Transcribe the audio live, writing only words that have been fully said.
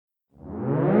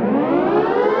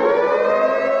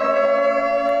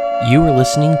You are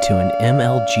listening to an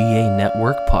MLGA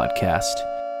Network podcast.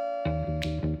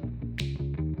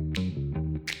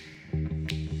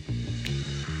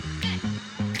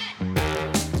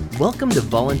 Welcome to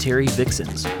Voluntary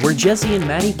Vixens, where Jesse and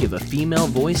Maddie give a female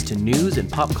voice to news and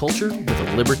pop culture with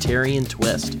a libertarian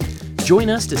twist. Join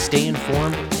us to stay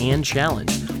informed and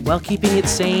challenged while keeping it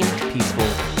sane, peaceful,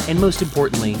 and most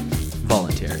importantly,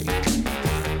 voluntary.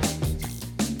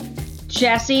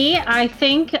 Jesse, I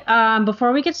think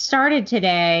before we get started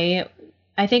today,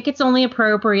 I think it's only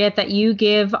appropriate that you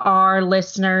give our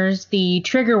listeners the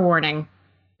trigger warning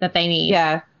that they need.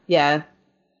 Yeah.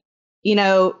 You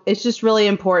know, it's just really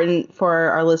important for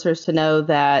our listeners to know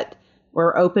that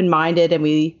we're open-minded and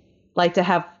we like to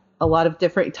have a lot of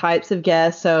different types of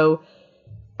guests. So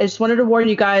I just wanted to warn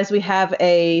you guys, we have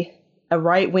a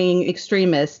right-wing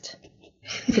extremist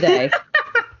today.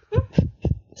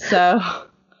 So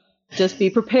just be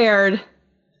prepared.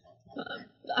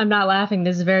 I'm not laughing.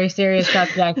 This is a very serious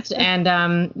subject. And,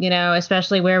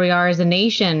 especially where we are as a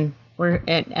nation. So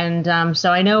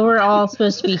I know we're all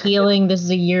supposed to be healing. This is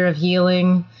a year of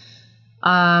healing.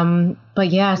 But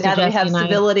yeah. So now that we have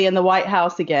civility in the White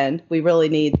House again, we really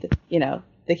need,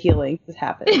 the healing to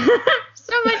happen.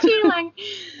 So much healing.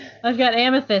 I've got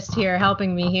Amethyst here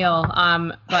helping me heal.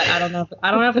 But I don't know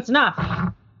if it's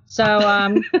enough.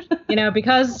 So,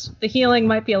 because the healing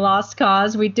might be a lost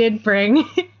cause, we did bring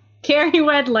Carrie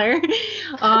Wedler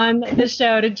on the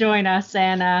show to join us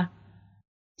and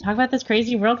talk about this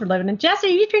crazy world we're living in. Jesse, are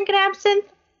you drinking absinthe?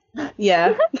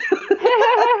 Yeah.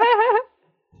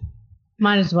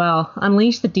 Might as well.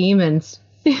 Unleash the demons.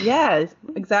 Yeah,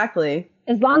 exactly.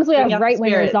 As long as we have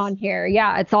right-wingers on here.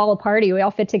 Yeah, it's all a party. We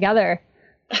all fit together.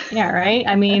 Yeah, right?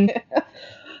 I mean...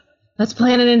 Let's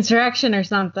plan an insurrection or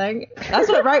something. That's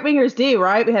what right-wingers do,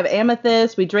 right? We have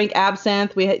Amethyst, we drink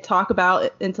absinthe, we talk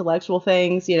about intellectual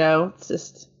things, it's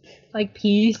just... Like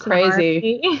peace.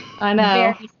 Crazy. I know.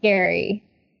 Very scary.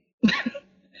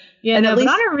 Yeah, and no, but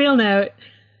on a real note,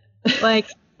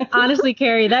 honestly,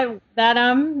 Carrie,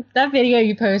 that video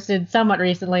you posted somewhat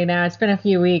recently now, it's been a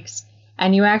few weeks,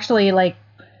 and you actually,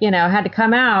 had to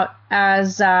come out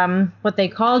as what they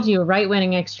called you, a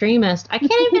right-wing extremist. I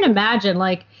can't even imagine,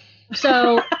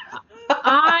 So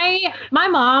my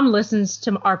mom listens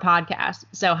to our podcast.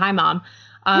 So hi, Mom.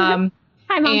 Hi,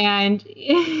 Mom. And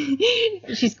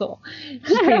she's cool.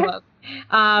 She's pretty woke.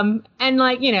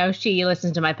 She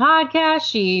listens to my podcast.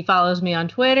 She follows me on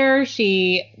Twitter.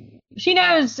 She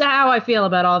knows how I feel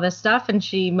about all this stuff, and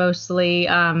she mostly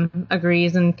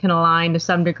agrees and can align to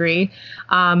some degree.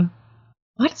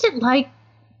 What's it like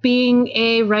being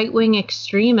a right-wing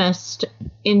extremist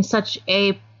in such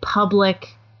a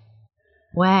public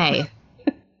way?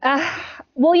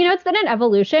 Well, it's been an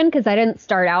evolution because I didn't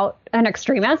start out an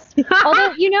extremist.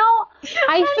 Although,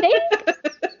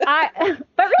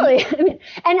 but really,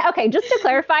 just to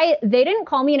clarify, they didn't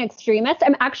call me an extremist.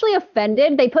 I'm actually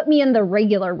offended. They put me in the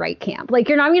regular right camp.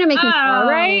 You're not going to make me far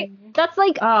right. That's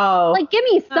give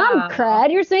me some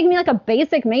cred. You're just making me like a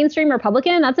basic mainstream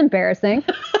Republican. That's embarrassing.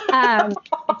 Oh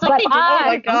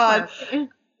my God.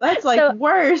 That's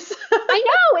worse. I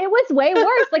know, it was way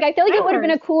worse. I feel like it would have been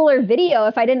a cooler video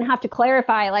if I didn't have to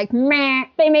clarify, meh,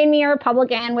 they made me a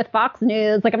Republican with Fox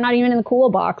News. I'm not even in the cool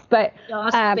box, but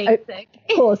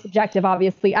cool is subjective,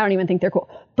 obviously. I don't even think they're cool.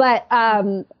 But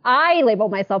I label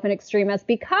myself an extremist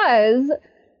because,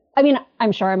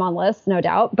 I'm sure I'm on lists, no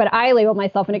doubt, but I label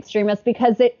myself an extremist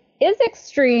because it is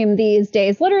extreme these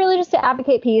days, literally just to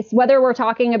advocate peace, whether we're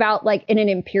talking about in an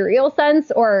imperial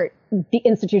sense or the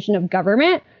institution of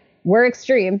government. We're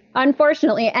extreme,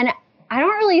 unfortunately. And I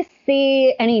don't really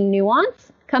see any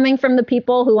nuance coming from the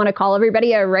people who want to call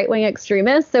everybody a right-wing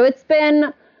extremist. So it's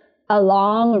been a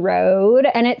long road.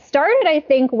 And it started, I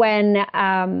think, when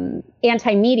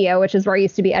Anti-Media, which is where I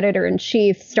used to be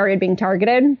editor-in-chief, started being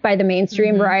targeted by the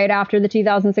mainstream right after the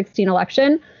 2016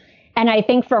 election. And I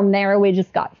think from there, we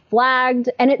just got flagged.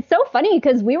 And it's so funny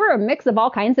because we were a mix of all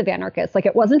kinds of anarchists.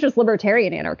 It wasn't just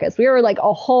libertarian anarchists. We were it was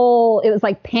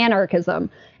panarchism.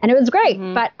 And it was great.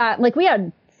 But we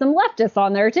had some leftists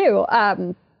on there, too.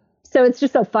 So it's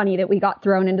just so funny that we got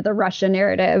thrown into the Russia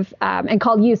narrative and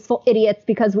called useful idiots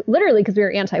because we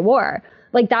were anti-war.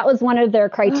 That was one of their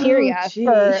criteria if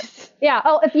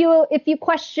you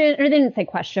question, or they didn't say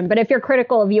question, but if you're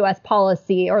critical of U.S.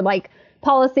 policy or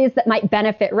policies that might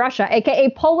benefit Russia, aka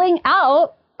pulling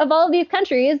out of all of these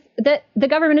countries that the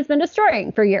government has been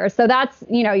destroying for years. So that's,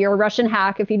 you're a Russian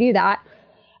hack if you do that.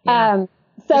 Yeah.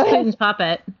 Putin's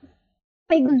puppet.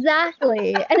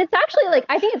 Exactly. And it's actually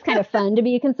I think it's kind of fun to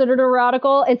be considered a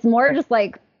radical. It's more just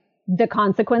the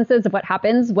consequences of what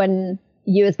happens when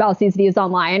you espouse these views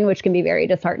online, which can be very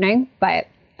disheartening. But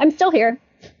I'm still here.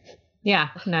 Yeah,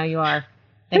 no, you are.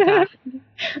 Thank God.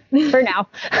 For now.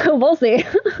 We'll see.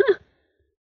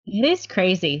 It is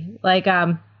crazy. Like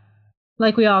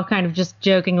we all kind of just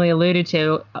jokingly alluded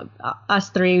to, us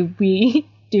three, we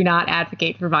do not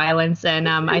advocate for violence. And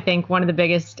I think one of the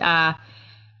biggest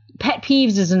pet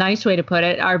peeves is a nice way to put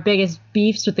it. Our biggest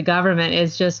beefs with the government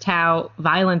is just how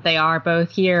violent they are,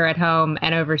 both here at home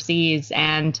and overseas.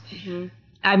 And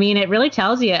I mean, it really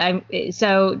tells you.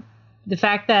 So the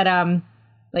fact that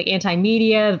like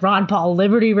Anti-Media, Ron Paul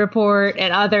Liberty Report,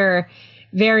 and other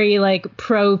very like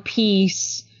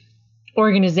pro-peace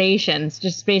organizations,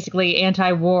 just basically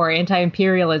anti-war,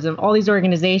 anti-imperialism, all these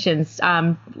organizations,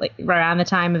 like around the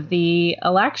time of the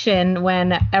election,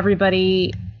 when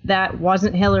everybody that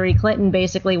wasn't Hillary Clinton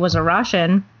basically was a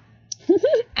Russian.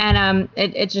 And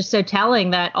it's just so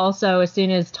telling that also as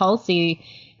soon as Tulsi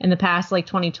in the past, like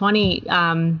 2020,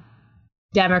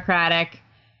 Democratic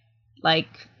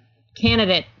like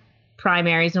candidate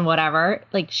primaries and whatever,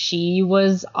 like she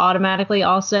was automatically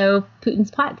also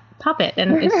Putin's puppet.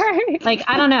 And it's like,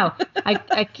 I don't know.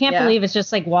 I can't believe it's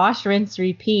just like wash, rinse,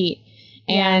 repeat.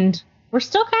 And we're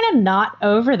still kind of not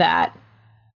over that.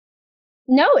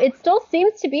 No, it still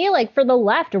seems to be like for the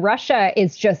left, Russia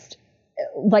is just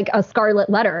like a scarlet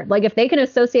letter. Like if they can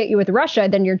associate you with Russia,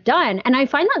 then you're done. And I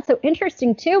find that so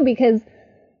interesting too, because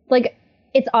like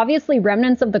it's obviously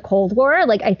remnants of the Cold War.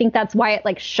 Like I think that's why it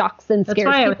like shocks and scares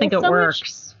people. That's why I would think it works.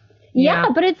 Much. Yeah,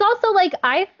 but it's also like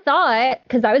I thought,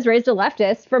 because I was raised a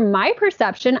leftist, from my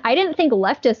perception, I didn't think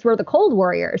leftists were the Cold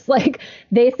Warriors. Like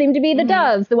they seem to be the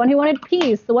doves, the one who wanted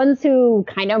peace, the ones who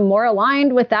kind of more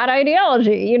aligned with that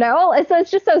ideology, you know? So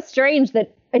it's just so strange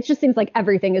that it just seems like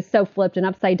everything is so flipped and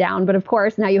upside down. But of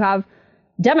course, now you have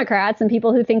Democrats and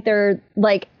people who think they're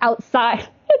like outside.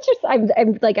 It's just,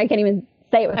 I'm like, I can't even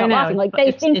say it without laughing. Like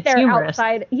they think they're humorous.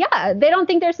 Outside. Yeah, they don't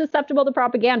think they're susceptible to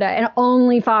propaganda, and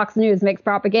only Fox News makes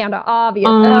propaganda obvious.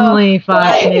 Only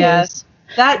Fox News.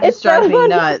 That just drives me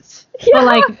nuts. Yeah. But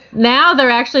like now they're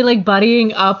actually like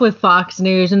buddying up with Fox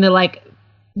News, and they're like,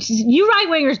 you right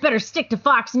wingers better stick to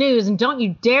Fox News, and don't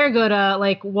you dare go to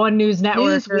like One News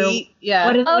Network Newsweek. Yeah.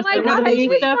 What is, oh my God,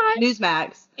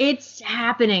 Newsmax. It's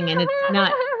happening, and it's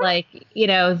not like, you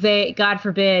know, they, God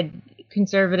forbid,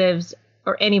 conservatives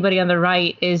or anybody on the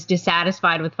right is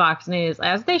dissatisfied with Fox News,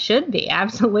 as they should be.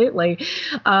 Absolutely.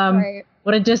 Right.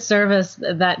 What a disservice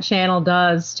that channel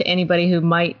does to anybody who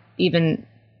might even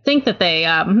think that they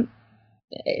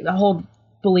hold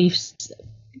beliefs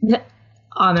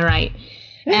on the right.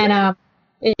 And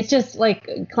it's just like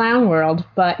clown world.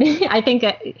 But I think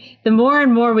the more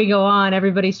and more we go on,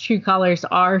 everybody's true colors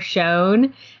are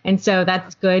shown. And so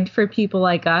that's good for people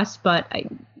like us. But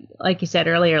like you said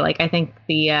earlier, like I think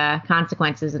the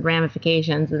consequences and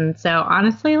ramifications. And so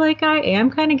honestly, like I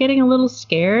am kind of getting a little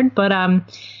scared. But,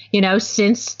 you know,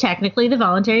 since technically the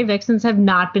voluntary vixens have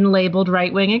not been labeled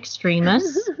right-wing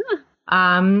extremists,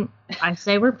 I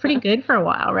say we're pretty good for a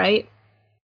while, right?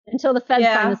 Until the feds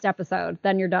find this episode,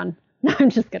 then you're done. No,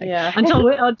 I'm just kidding. Yeah. Until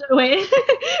wait,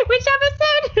 which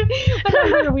episode? What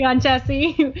number are we on,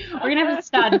 Jesse? We're gonna have to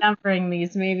start numbering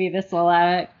these. Maybe this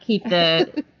will keep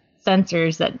the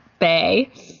censors at bay.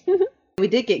 We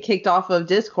did get kicked off of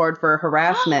Discord for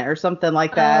harassment or something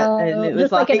like that, and it was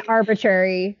just like an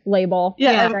arbitrary label.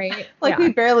 Yeah, right. Like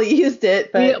we barely used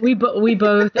it, but we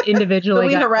both individually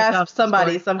we harassed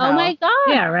somebody somehow. Oh my God!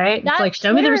 Yeah, right. It's like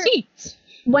show me the receipts.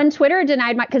 When Twitter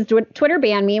denied because Twitter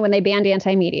banned me when they banned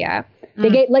Anti-Media. They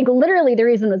gave, like, literally the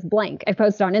reason was blank. I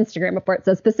posted on Instagram before it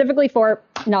says specifically for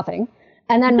nothing.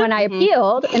 And then when I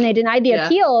appealed and they denied the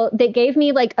appeal, they gave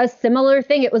me like a similar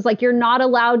thing. It was like, you're not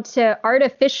allowed to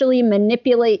artificially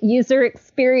manipulate user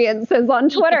experiences on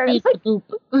Twitter. And it's like,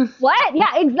 what?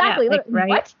 Yeah, exactly. Yeah, like, right?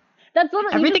 What? That's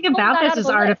literally everything about this is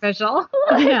artificial.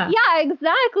 Yeah,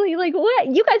 exactly. Like what?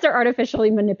 You guys are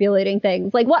artificially manipulating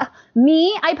things. Like what?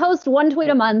 Me, I post one tweet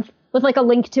a month with like a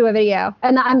link to a video,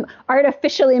 and I'm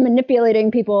artificially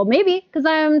manipulating people. Maybe because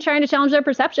I'm trying to challenge their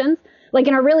perceptions, like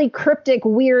in a really cryptic,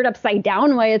 weird, upside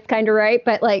down way. It's kind of right,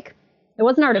 but like it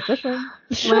wasn't artificial.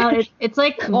 Well, it's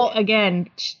like again,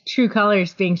 true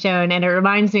colors being shown, and it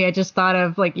reminds me. I just thought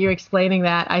of like you explaining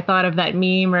that. I thought of that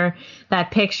meme or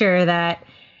that picture that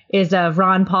is of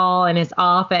Ron Paul in his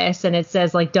office, and it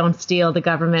says like, don't steal, the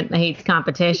government hates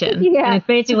competition. And it's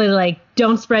basically like,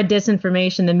 don't spread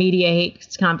disinformation, the media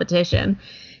hates competition.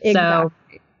 Exactly.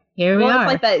 So here we are.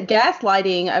 It's like that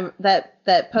gaslighting,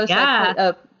 that post I put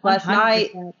up last 100%.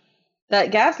 Night,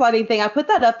 that gaslighting thing, I put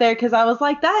that up there because I was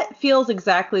like, that feels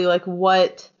exactly like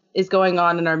what is going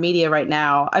on in our media right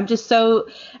now. I'm just so,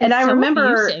 and I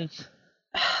remember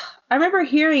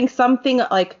hearing something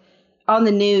like, on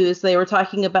the news, they were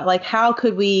talking about like how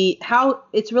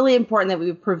it's really important that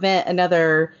we prevent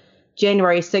another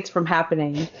January 6th from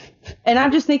happening. And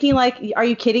I'm just thinking, like, are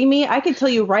you kidding me? I can tell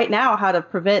you right now how to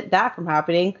prevent that from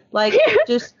happening. Like,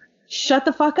 just shut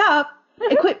the fuck up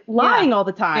and quit lying all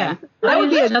the time. Yeah. That would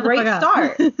be a great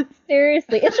start.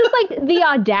 Seriously. It's just like the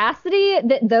audacity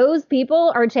that those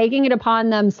people are taking it upon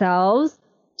themselves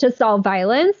to solve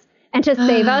violence and to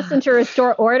save us and to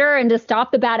restore order and to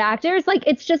stop the bad actors. Like,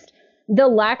 it's just the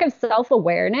lack of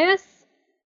self-awareness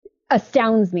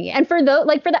astounds me. And for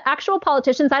the actual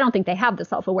politicians, I don't think they have the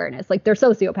self-awareness. Like, they're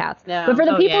sociopaths. No. But for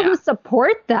the people who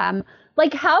support them,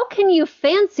 like, how can you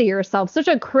fancy yourself such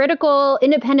a critical,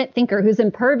 independent thinker who's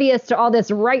impervious to all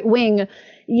this right-wing,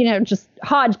 just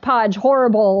hodgepodge,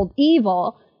 horrible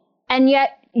evil, and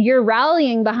yet you're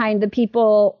rallying behind the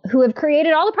people who have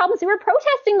created all the problems we were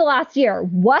protesting the last year?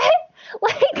 What?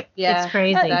 Like, it's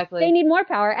crazy. Exactly. They need more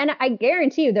power. And I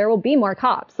guarantee you there will be more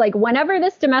cops. Like, whenever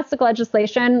this domestic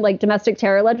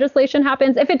terror legislation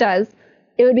happens, if it does,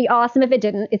 it would be awesome if it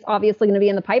didn't. It's obviously going to be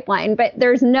in the pipeline, but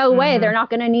there's no way they're not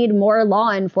going to need more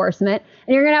law enforcement.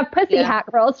 And you're going to have pussy hat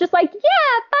girls just like, yeah,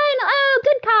 fun. Oh,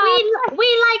 good cops.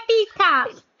 We like these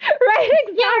cops. Right,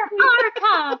 exactly. They're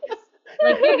our cops.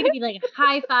 Like, they're going to be like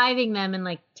high-fiving them and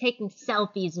like taking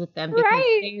selfies with them because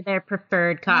they're their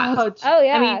preferred cops. Oh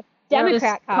yeah. I mean,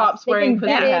 Democrat cops wearing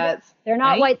pussy hats. They're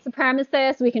not white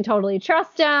supremacists. We can totally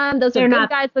trust them. Those are good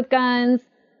guys with guns.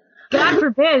 God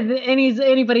forbid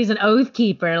anybody's an oath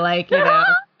keeper. Like,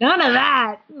 none of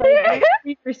that. Like,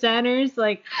 3%ers,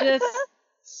 like, just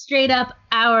straight up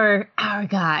our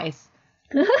guys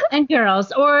and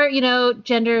girls, or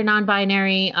gender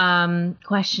non-binary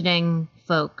questioning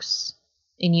folks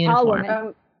in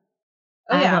uniform.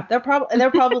 They're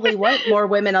probably want more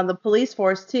women on the police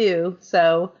force too.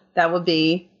 So that would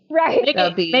be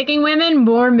making women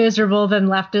more miserable than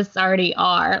leftists already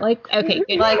are. Like, okay,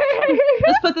 like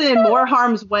let's put them in more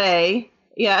harm's way.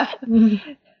 Yeah.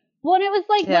 Well, and it was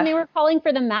like when they were calling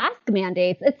for the mask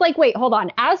mandates. It's like, wait, hold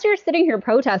on. As you're sitting here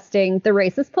protesting the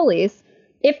racist police,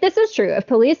 if this is true, if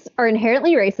police are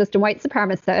inherently racist and white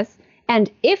supremacists, and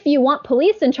if you want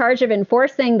police in charge of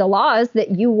enforcing the laws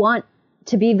that you want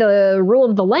to be the rule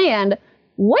of the land,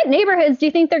 what neighborhoods do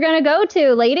you think they're going to go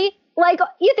to, lady? Like,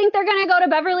 you think they're going to go to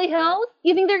Beverly Hills?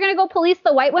 You think they're going to go police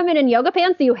the white women in yoga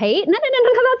pants you hate? No,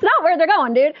 that's not where they're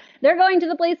going, dude. They're going to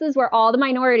the places where all the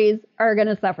minorities are going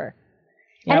to suffer.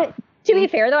 Yep. And to be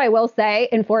fair, though, I will say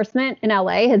enforcement in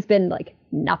LA has been like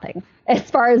nothing as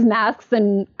far as masks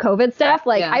and COVID stuff.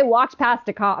 Like, I walked past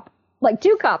a cop, like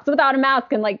 2 cops without a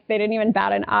mask, and like they didn't even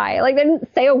bat an eye. Like, they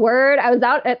didn't say a word. I was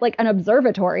out at like an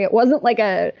observatory. It wasn't like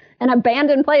an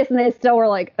abandoned place, and they still were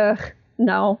like, ugh,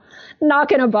 no, not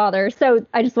gonna bother. So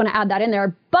I just want to add that in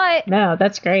there. But no,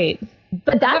 that's great.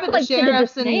 But that's like the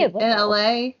sheriffs in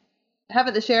LA.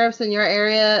 Haven't the sheriffs in your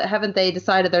area? Haven't they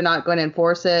decided they're not going to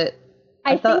enforce it?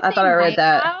 I thought I read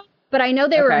that. But I know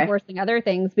they were enforcing other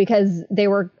things because they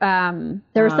were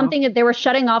there was something that they were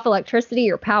shutting off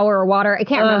electricity or power or water. I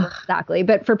can't remember exactly,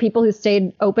 but for people who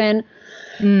stayed open,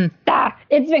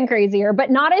 it's been crazier,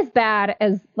 but not as bad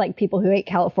as like people who hate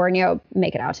California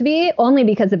make it out to be, only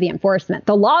because of the enforcement.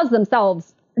 The laws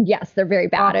themselves, yes, they're very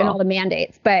bad and all the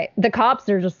mandates, but the cops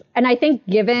are just, and I think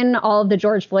given all of the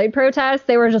George Floyd protests,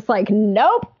 they were just like,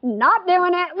 nope, not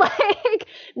doing it. Like,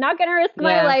 not going to risk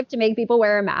my life to make people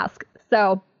wear a mask.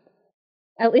 So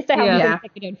at least I haven't been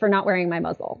ticketed for not wearing my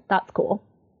muzzle. That's cool.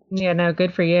 Yeah, no,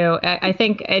 good for you. I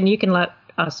think, and you can let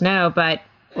us know, but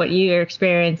what you're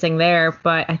experiencing there,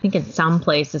 but I think in some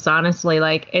places, honestly,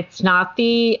 like, it's not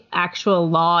the actual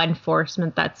law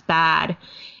enforcement that's bad.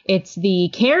 It's the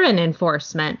Karen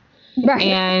enforcement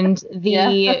and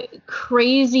the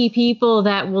crazy people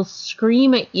that will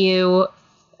scream at you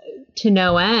to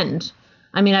no end.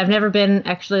 I mean, I've never been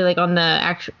actually like on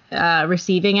the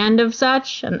receiving end of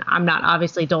such, and I'm not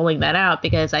obviously doling that out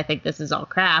because I think this is all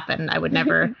crap, and I would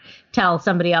never tell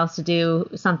somebody else to do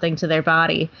something to their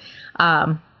body,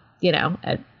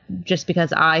 just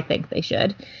because I think they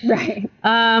should. Right.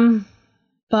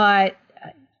 But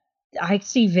I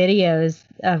see videos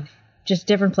of just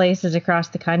different places across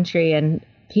the country, and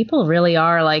people really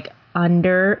are like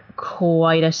under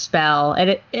quite a spell,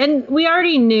 and we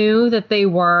already knew that they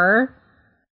were.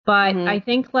 But I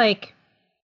think, like,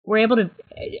 we're able to,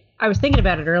 I was thinking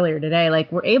about it earlier today,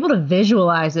 like, we're able to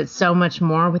visualize it so much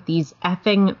more with these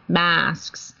effing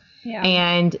masks. Yeah.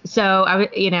 And so,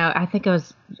 I think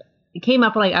it came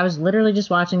up, like, I was literally just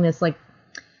watching this, like,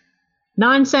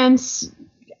 nonsense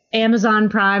Amazon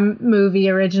Prime movie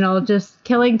original, just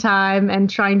killing time and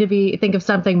trying to think of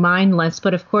something mindless.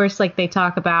 But, of course, like, they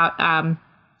talk about,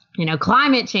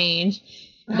 climate change.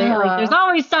 There's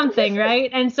always something, right?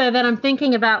 And so then I'm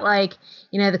thinking about like,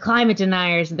 the climate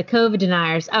deniers and the COVID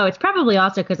deniers. Oh, it's probably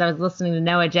also because I was listening to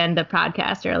No Agenda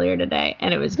podcast earlier today,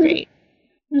 and it was great.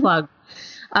 Plug.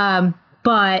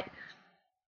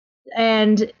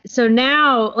 And so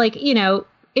now, like,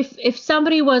 if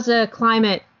somebody was a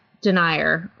climate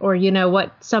denier, or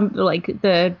what some like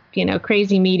the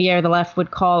crazy media or the left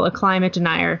would call a climate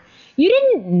denier, you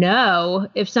didn't know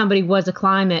if somebody was a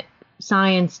climate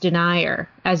science denier,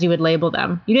 as you would label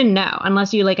them. You didn't know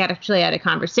unless you actually had a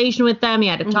conversation with them. You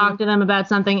had to talk to them about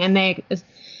something, and they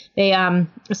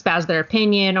espoused their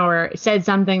opinion or said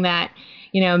something that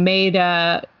made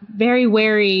a very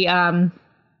wary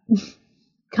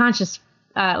conscious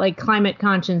like climate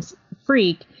conscious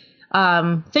freak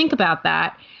think about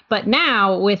that. But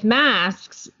now with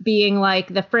masks being like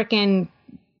the frickin',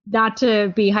 not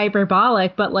to be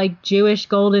hyperbolic, but like Jewish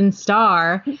golden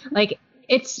star, like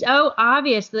it's so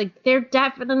obvious. Like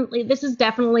this is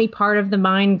definitely part of the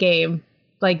mind game.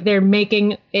 Like they're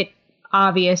making it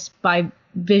obvious by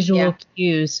visual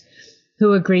cues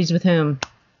who agrees with whom.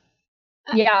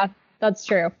 Yeah, that's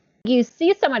true. You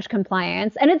see so much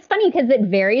compliance, and it's funny because it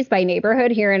varies by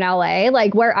neighborhood here in LA.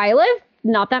 Like where I live,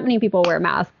 not that many people wear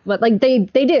masks, but like they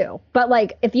do. But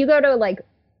like if you go to like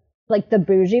the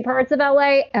bougie parts of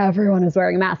LA, everyone is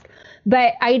wearing a mask.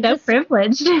 But so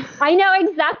privileged. I know,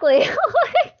 exactly.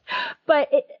 But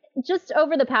just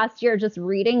over the past year, just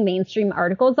reading mainstream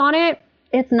articles on it,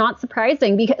 it's not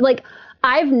surprising because like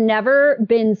I've never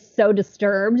been so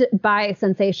disturbed by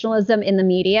sensationalism in the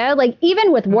media, like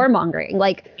even with warmongering,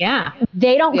 like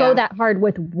they don't go that hard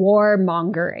with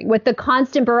warmongering, with the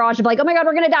constant barrage of like, oh my God,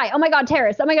 we're going to die. Oh my God,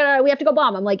 terrorists. Oh my God, we have to go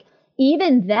bomb. I'm like,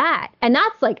 even that. And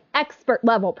that's like expert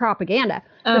level propaganda.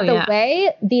 But the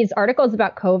way these articles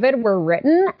about COVID were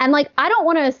written, and like, I don't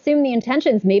want to assume the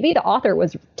intentions. Maybe the author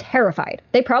was terrified.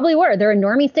 They probably were. They're a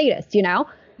normie statist,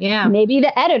 Yeah. Maybe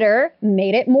the editor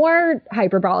made it more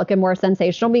hyperbolic and more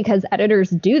sensational because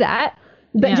editors do that.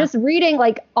 But just reading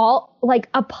like all like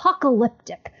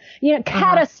apocalyptic,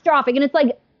 catastrophic. And it's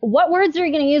like, what words are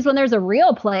you going to use when there's a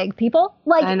real plague, people?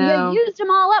 Like you used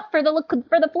them all up for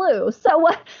the flu. So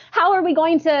how are we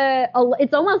going to,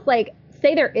 it's almost like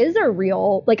say there is a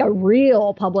real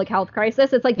public health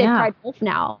crisis. It's like they've tried both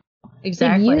now.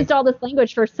 Exactly. They've used all this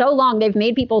language for so long. They've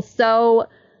made people so,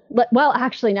 well,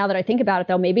 actually, now that I think about it,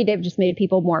 though, maybe they've just made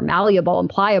people more malleable and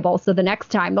pliable. So the next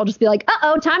time they'll just be like,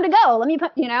 uh-oh, time to go. Let me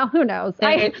put, who knows?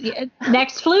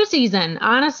 Next flu season,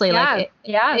 honestly.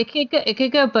 It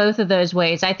could go both of those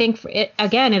ways. I think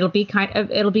it'll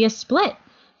be a split.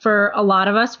 For a lot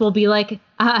of us, we'll be like,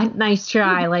 nice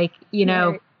try. Like,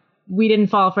 we didn't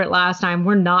fall for it last time.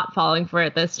 We're not falling for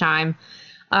it this time.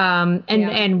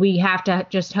 And we have to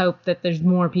just hope that there's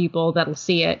more people that'll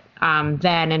see it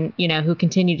then, and who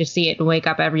continue to see it and wake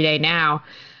up every day now.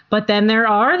 But then there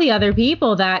are the other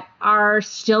people that are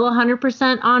still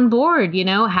 100% on board,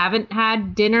 haven't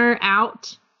had dinner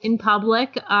out in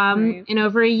public in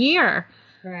over a year,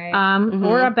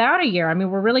 or about a year. I mean,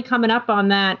 we're really coming up on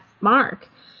that mark.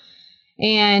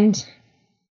 And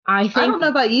I don't know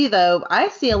about you though. I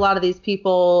see a lot of these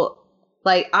people.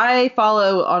 Like I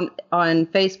follow on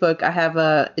Facebook. I have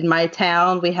in my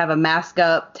town, we have a mask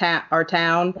up our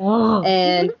town.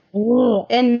 And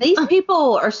these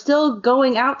people are still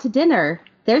going out to dinner.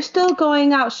 They're still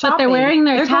going out shopping. But they're wearing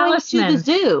their talisman. Going to the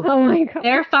zoo. Oh my God.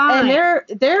 They're fine.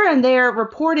 And they're in there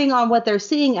reporting on what they're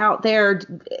seeing out there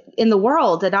in the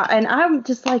world. And I'm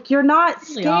just like, you're not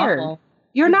scared. Awful.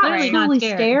 You're not truly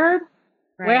scared.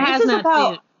 Right. Where has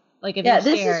about suit? Like if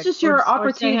this is just your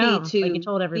opportunity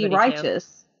to be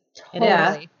righteous.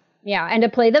 Totally. Yeah, and to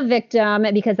play the victim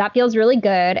because that feels really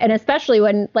good, and especially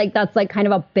when like that's like kind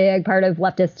of a big part of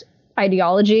leftist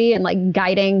ideology and like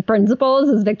guiding principles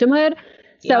is victimhood.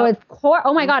 So of course,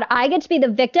 oh my God, I get to be the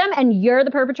victim and you're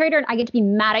the perpetrator and I get to be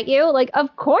mad at you. Like,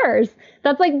 of course,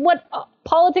 that's like what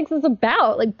politics is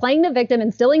about, like playing the victim,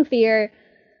 instilling fear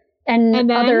and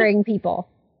othering people.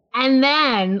 And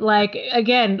then, like,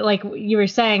 again, like you were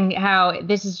saying, how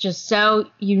this is just so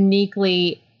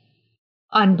uniquely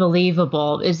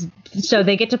unbelievable. So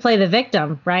they get to play the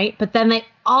victim, right? But then they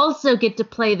also get to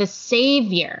play the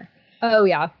savior. Oh,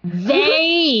 yeah.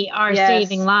 They are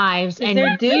saving lives. And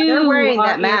they're wearing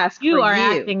that mask. You are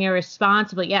acting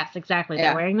irresponsibly. Yes, exactly.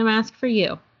 They're wearing the mask for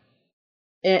you.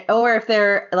 Or if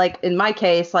they're, like, in my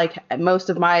case, like, most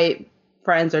of my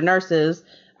friends are nurses,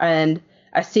 and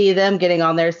I see them getting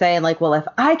on there saying like, well, if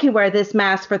I can wear this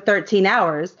mask for 13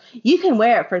 hours, you can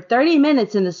wear it for 30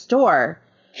 minutes in the store.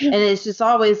 And it's just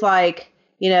always like,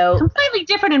 completely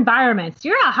different environments.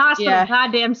 You're in a hospital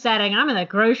goddamn setting. I'm in a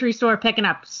grocery store picking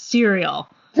up cereal.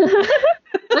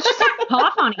 Let's just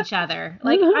cough on each other.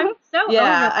 Like, I'm so over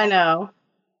I know.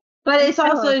 But it's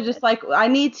also just like, I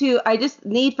just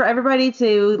need for everybody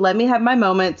to let me have my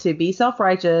moment to be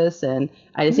self-righteous, and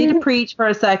I just need to preach for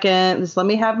a second. Just let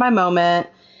me have my moment.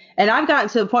 And I've gotten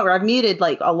to a point where I've muted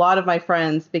like a lot of my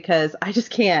friends because I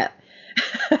just can't.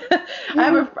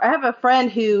 I have a friend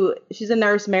who, she's a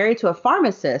nurse married to a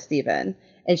pharmacist even.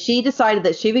 And she decided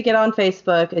that she would get on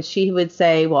Facebook and she would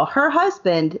say, well, her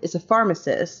husband is a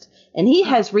pharmacist and he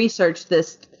has researched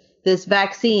this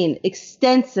vaccine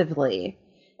extensily.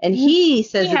 And he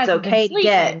says it's okay to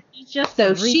get.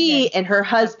 So she and her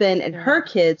husband and her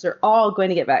kids are all going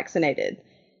to get vaccinated.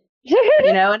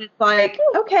 You know, and it's like,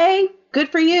 okay, good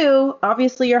for you.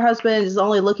 Obviously, your husband is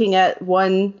only looking at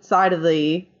one side of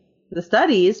the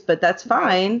studies, but that's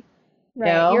fine. Right.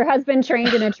 You know? Your husband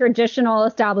trained in a traditional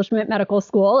establishment medical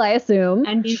school, I assume.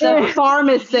 And he's a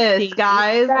pharmacist,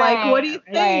 guys. Right. Like, what do you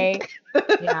think?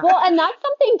 Yeah. Well, and that's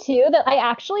something, too, that I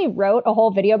actually wrote a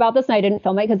whole video about this, and I didn't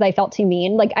film it because I felt too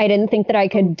mean. Like, I didn't think that I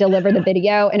could deliver the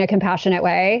video in a compassionate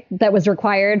way that was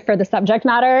required for the subject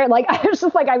matter. Like, I was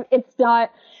just like, I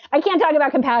can't talk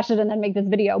about compassion and then make this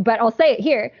video, but I'll say it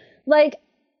here. Like,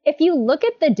 if you look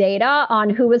at the data on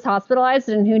who was hospitalized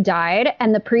and who died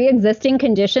and the pre-existing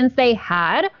conditions they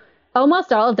had,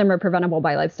 almost all of them are preventable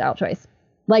by lifestyle choice.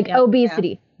 Like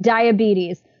obesity,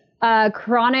 diabetes,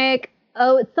 chronic,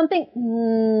 it's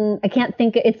something, I can't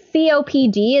think, it's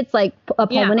COPD. It's like a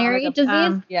pulmonary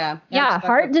disease.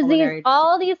 Heart disease,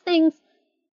 all these things.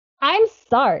 I'm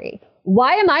sorry.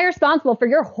 Why am I responsible for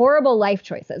your horrible life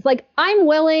choices? Like, I'm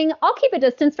willing, I'll keep a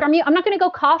distance from you. I'm not going to go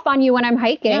cough on you when I'm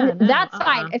hiking. Yeah, no, that's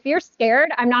fine. If you're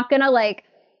scared, I'm not going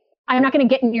to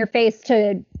get in your face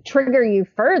to trigger you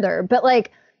further. But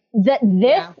like this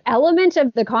element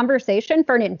of the conversation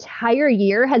for an entire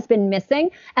year has been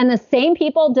missing. And the same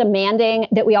people demanding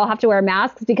that we all have to wear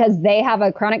masks because they have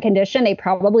a chronic condition they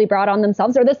probably brought on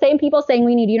themselves are the same people saying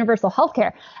we need universal health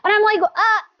care. And I'm like, I don't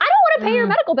want to pay your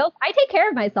medical bills. I take care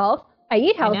of myself. I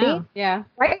eat healthy. Yeah.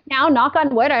 Right now, knock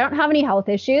on wood, I don't have any health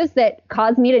issues that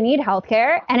cause me to need health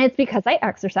care. And it's because I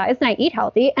exercise and I eat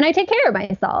healthy and I take care of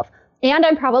myself. And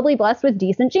I'm probably blessed with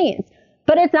decent genes.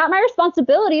 But it's not my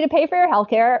responsibility to pay for your health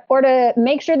care or to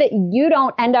make sure that you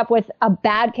don't end up with a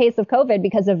bad case of COVID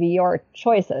because of your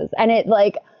choices. And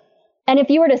if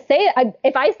you were to say it,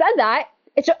 if I said that,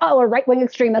 it's a right-wing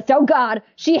extremist. Oh God,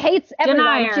 she hates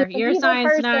everyone. Denier. You're a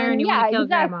science denier and you want to kill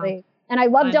grandma. And I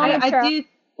love Donald Trump.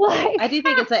 I do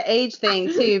think it's an age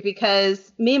thing too,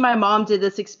 because me and my mom did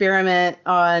this experiment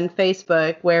on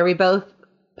Facebook where we both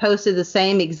posted the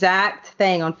same exact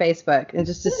thing on Facebook and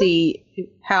just to see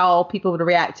how people would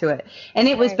react to it. And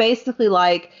it was basically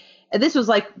like, this was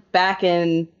like back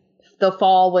in the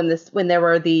fall when there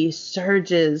were the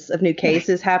surges of new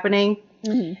cases happening.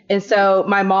 Mm-hmm. And so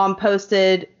my mom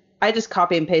posted, I just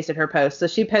copy and pasted her post. So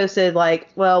she posted like,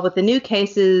 well, with the new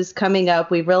cases coming up,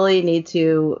 we really need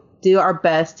to do our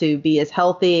best to be as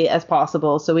healthy as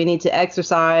possible. So we need to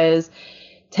exercise,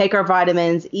 take our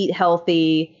vitamins, eat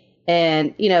healthy,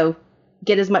 and,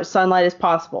 get as much sunlight as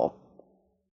possible.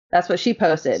 That's what she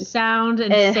posted. Sound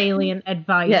and salient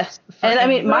advice. Yes. And I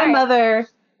mean, my mother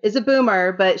is a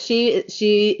boomer, but she's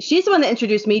the one that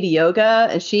introduced me to yoga,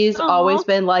 and she's always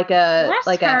been like a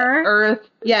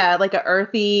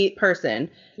earthy person.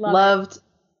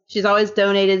 She's always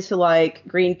donated to like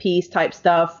Greenpeace type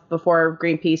stuff before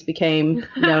Greenpeace became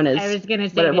known as I was gonna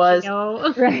say what it was.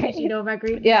 Right. You know about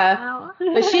Greenpeace? Yeah.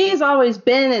 But she's always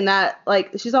been in that,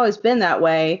 like, she's always been that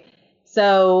way.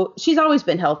 So she's always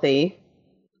been healthy.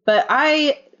 But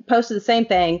I posted the same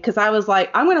thing because I was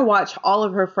like, I'm going to watch all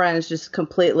of her friends just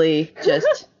completely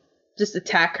just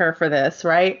attack her for this,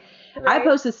 right? I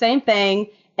posted the same thing.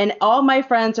 And all my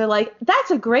friends are like, that's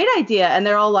a great idea. And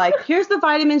they're all like, here's the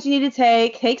vitamins you need to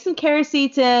take some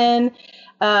quercetin,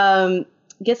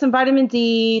 get some vitamin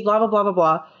D, blah, blah, blah, blah,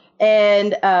 blah.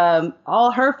 And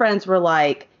all her friends were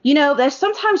like, that's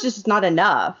sometimes just not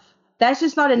enough. That's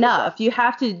just not enough.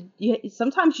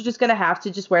 Sometimes you're just going to have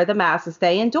to just wear the mask and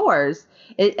stay indoors.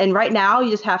 And right now you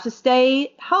just have to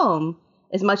stay home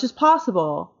as much as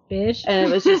possible. Bitch. And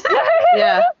it was just,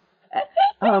 yeah.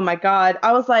 Oh my God.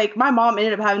 I was like, my mom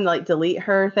ended up having to like delete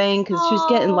her thing because she was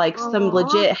getting like some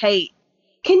legit hate.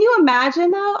 Can you imagine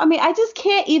though? I mean, I just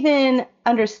can't even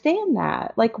understand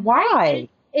that. Like, why?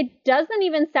 It doesn't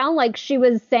even sound like she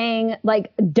was saying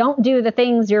like, don't do the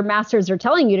things your masters are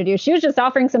telling you to do. She was just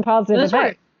offering some positive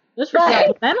advice. Those were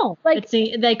supplemental. Like,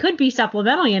 they could be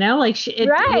supplemental, Like,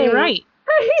 you're right.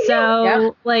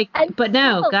 So, but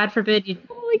no, God forbid you.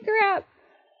 Holy crap.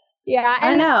 Yeah.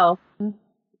 I know.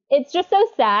 It's just so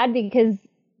sad because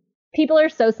people are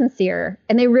so sincere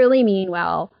and they really mean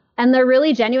well. and they're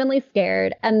really genuinely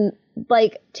scared. And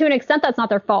like, to an extent, that's not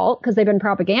their fault because they've been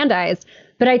propagandized.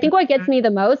 But I think what gets me the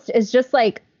most is just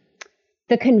like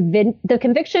the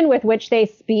conviction with which they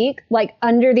speak, like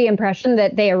under the impression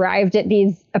that they arrived at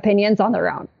these opinions on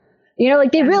their own. You know,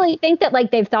 like they really think that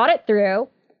like they've thought it through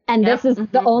and this is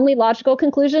the only logical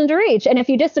conclusion to reach. And if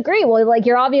you disagree, well, like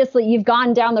you've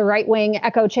gone down the right wing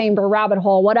echo chamber rabbit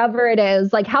hole, whatever it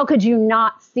is. Like, how could you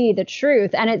not see the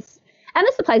truth? And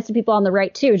this applies to people on the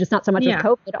right too, just not so much with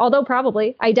COVID. Although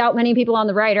probably, I doubt many people on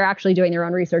the right are actually doing their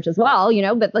own research as well, you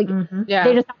know, but like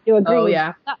they just have to agree. Oh,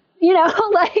 yeah. You know,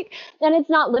 like, and it's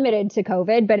not limited to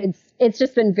COVID, but it's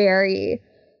just been very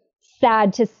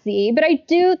sad to see. But I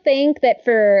do think that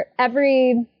for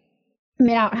every, I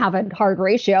mean, I don't have a hard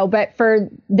ratio, but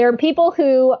there are people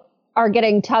who are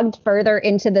getting tugged further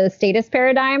into the statist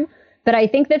paradigm. But I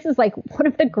think this is like one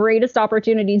of the greatest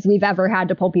opportunities we've ever had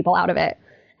to pull people out of it.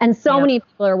 And so many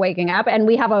people are waking up, and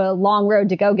we have a long road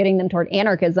to go getting them toward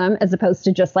anarchism as opposed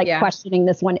to just like questioning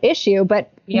this one issue.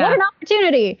 But what an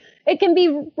opportunity. It can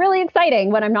be really exciting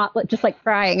when I'm not just like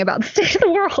crying about the state of the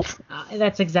world.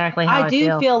 That's exactly how I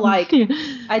do feel like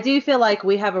I do feel like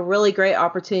we have a really great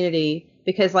opportunity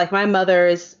because like my mother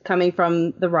is coming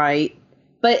from the right.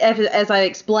 But as I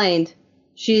explained,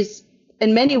 she's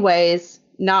in many ways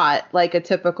not like a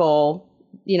typical,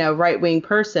 you know, right wing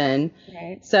person.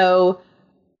 Right. So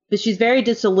but she's very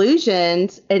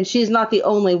disillusioned, and she's not the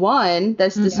only one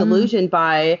that's disillusioned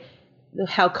by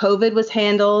how COVID was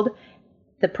handled,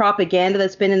 the propaganda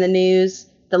that's been in the news,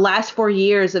 the last 4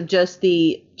 years of just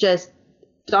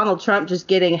Donald Trump just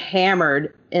getting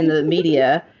hammered in the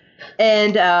media,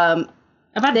 and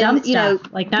about dumb stuff, you know,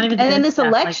 like not even. And then this stuff,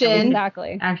 election, like,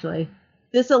 exactly. Actually,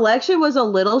 this election was a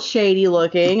little shady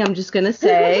looking. I'm just gonna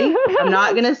say. I'm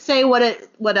not gonna say what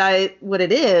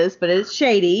it is, but it's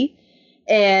shady.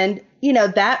 And, you know,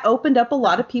 that opened up a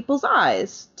lot of people's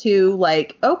eyes to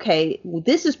like, okay,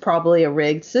 this is probably a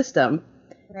rigged system.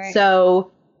 Right.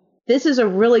 So this is a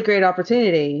really great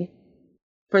opportunity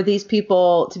for these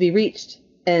people to be reached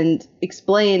and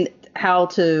explain how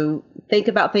to think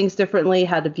about things differently,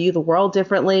 how to view the world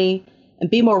differently, and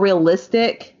be more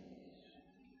realistic.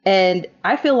 And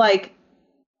I feel like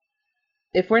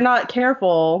if we're not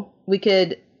careful, we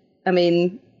could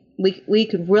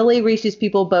really reach these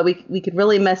people, but we could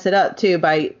really mess it up too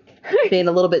by being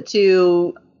a little bit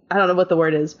too, I don't know what the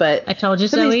word is, but I told you,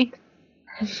 Zoe.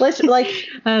 Let's like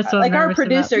our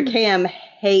producer Cam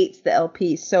hates the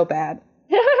LP so bad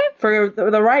for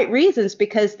the right reasons,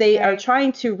 because they are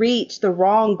trying to reach the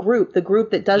wrong group, the group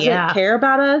that doesn't care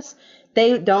about us.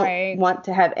 They don't want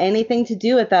to have anything to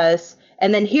do with us.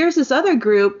 And then here's this other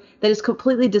group that is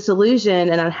completely disillusioned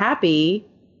and unhappy.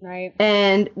 Right.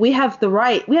 And we have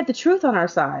the truth on our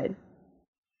side,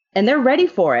 and they're ready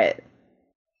for it,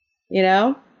 you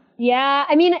know? Yeah.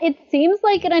 I mean, it seems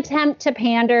like an attempt to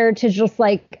pander to just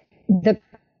like the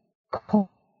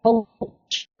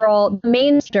cultural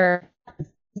mainstream.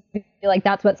 Like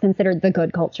that's what's considered the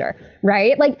good culture,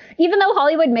 right? Like even though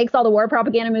Hollywood makes all the war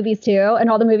propaganda movies too, and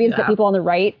all the movies that people on the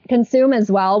right consume as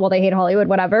well, they hate Hollywood,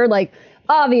 whatever, like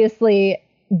obviously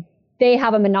they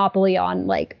have a monopoly on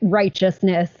like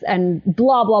righteousness and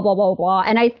blah, blah, blah, blah, blah.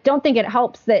 And I don't think it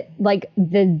helps that like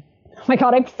oh my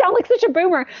God, I sound like such a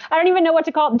boomer. I don't even know what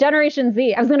to call it. Generation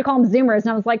Z. I was going to call them Zoomers.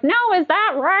 And I was like, no, is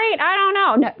that right? I don't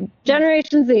know. No,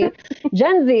 Generation Z.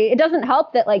 Gen Z. It doesn't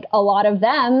help that like a lot of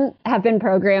them have been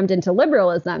programmed into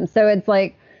liberalism. So it's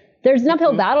like, there's an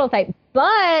uphill battle fight.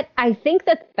 But I think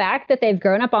that the fact that they've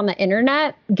grown up on the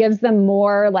internet gives them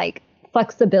more like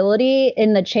flexibility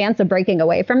in the chance of breaking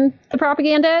away from the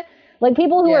propaganda. Like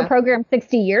people who were programmed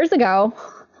 60 years ago,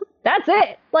 that's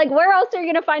it. Like where else are you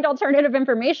going to find alternative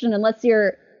information unless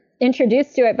you're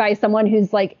introduced to it by someone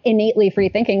who's like innately free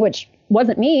thinking, which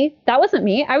wasn't me. That wasn't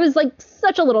me. I was like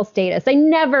such a little statist. I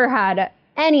never had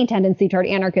any tendency toward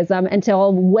anarchism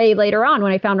until way later on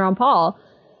when I found Ron Paul.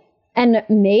 And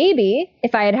maybe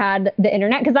if I had had the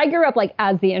internet, because I grew up like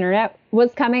as the internet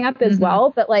was coming up as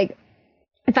well, but like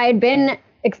if I had been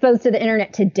exposed to the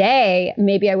internet today,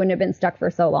 maybe I wouldn't have been stuck for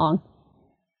so long.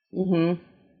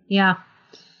 Yeah.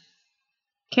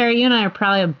 Carrie, you and I are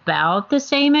probably about the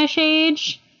same-ish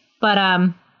age, but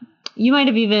you might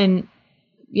have even,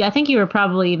 I think you were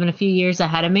probably even a few years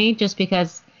ahead of me just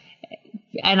because,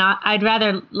 and I'd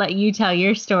rather let you tell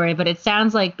your story, but it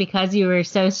sounds like because you were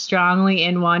so strongly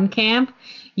in one camp,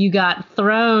 you got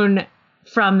thrown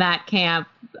from that camp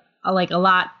like a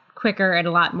lot quicker and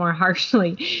a lot more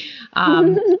harshly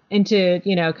into,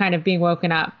 you know, kind of being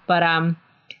woken up. But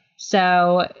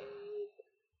so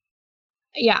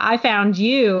yeah, I found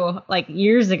you like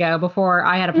years ago before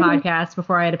I had a podcast,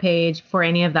 before I had a page, before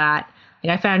any of that.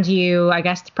 I found you, I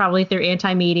guess, probably through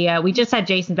Anti-Media. We just had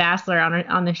Jason Bassler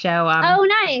on the show. Oh,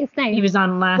 nice. He was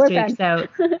on last week. So,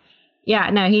 yeah,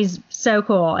 no, he's so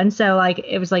cool. And so, like,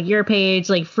 it was like your page,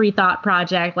 like Free Thought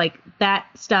Project, like that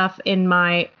stuff in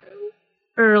my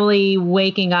early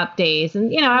waking up days.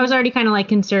 And, I was already kind of like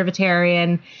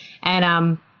conservatarian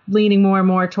and leaning more and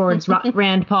more towards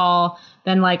Rand Paul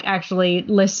than like actually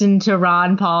listen to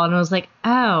Ron Paul. And I was like,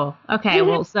 oh, okay,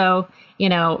 well, so,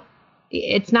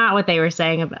 it's not what they were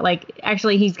saying about, like,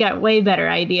 actually he's got way better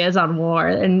ideas on war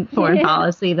and foreign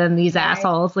policy than these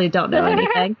assholes. They don't know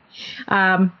anything.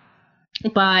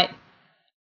 But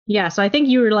yeah, so I think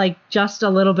you were like just a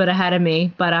little bit ahead of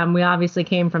me, but we obviously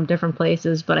came from different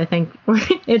places, but I think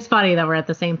it's funny that we're at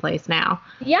the same place now.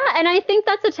 Yeah. And I think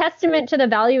that's a testament to the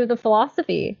value of the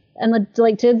philosophy and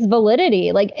like to its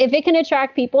validity. Like if it can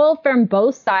attract people from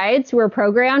both sides who are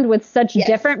programmed with such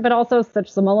different, but also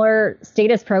such similar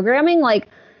status programming, like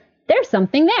there's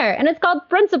something there, and it's called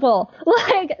principle.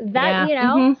 Like that,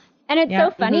 and it's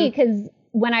so funny because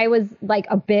when I was like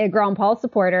a big Ron Paul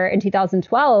supporter in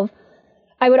 2012,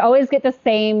 I would always get the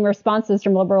same responses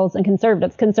from liberals and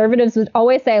conservatives. Conservatives would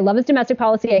always say, I love his domestic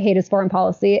policy, I hate his foreign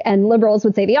policy. And liberals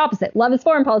would say the opposite. Love his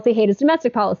foreign policy, hate his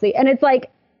domestic policy. And it's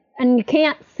like, and you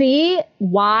can't see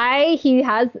why he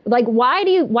has, like, why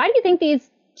do you think these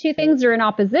two things are in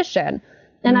opposition?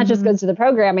 And that just goes to the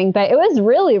programming. But it was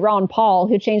really Ron Paul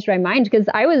who changed my mind, because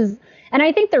and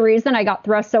I think the reason I got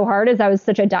thrust so hard is I was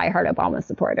such a diehard Obama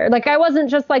supporter. Like, I wasn't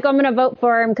just like, I'm going to vote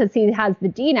for him because he has the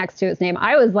D next to his name.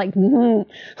 I was like,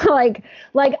 like,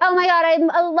 oh my God, I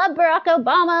love Barack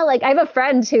Obama. Like, I have a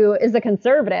friend who is a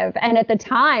conservative. And at the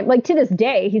time, like to this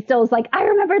day, he still is like, I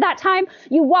remember that time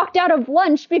you walked out of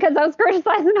lunch because I was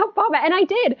criticizing Obama. And I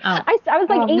did. Oh. I was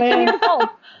like 18 years old.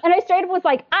 And I straight up was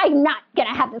like, I'm not going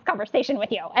to have this conversation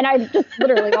with you. And I just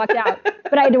literally walked out.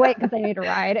 But I had to wait because I needed a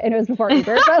ride. And it was before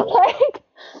Uber.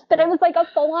 But it was like a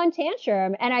full-on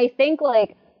tantrum. And I think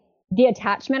like the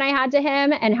attachment I had to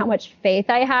him and how much faith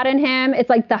I had in him, it's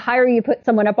like the higher you put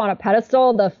someone up on a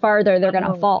pedestal, the farther they're going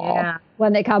to fall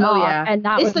when they come off. Yeah. And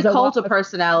that it's was the cult of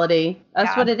personality.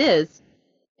 That's what it is.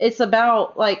 It's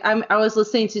about, like, I was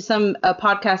listening to some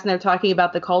podcast and they're talking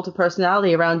about the cult of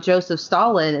personality around Joseph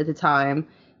Stalin at the time.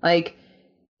 Like,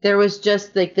 there was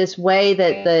just like this way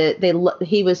that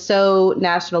he was so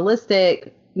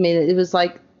nationalistic. I mean, it was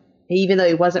like, even though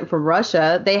he wasn't from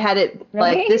Russia, they had it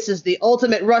like, this is the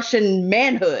ultimate Russian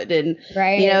manhood. And,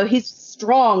 he's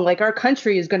strong. Like, our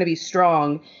country is going to be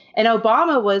strong. And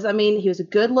Obama was, I mean, he was a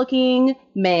good looking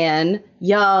man,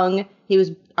 young. He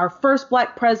was our first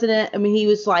black president. I mean, he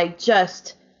was like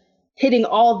just hitting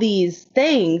all these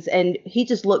things, and he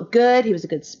just looked good. He was a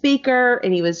good speaker,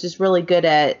 and he was just really good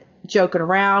at joking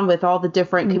around with all the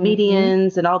different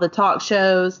comedians and all the talk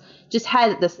shows. Just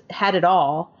had it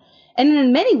all. And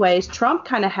in many ways, Trump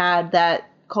kind of had that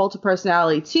cult of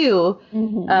personality too.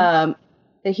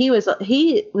 That he was,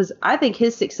 I think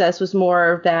his success was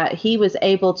more that he was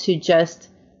able to just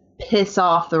piss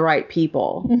off the right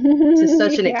people to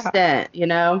such an extent,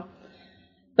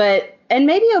 But, and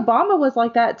maybe Obama was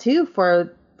like that too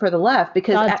for the left,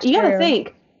 because you got to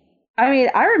think, I mean,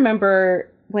 I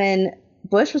remember when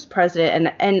Bush was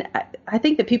president, and I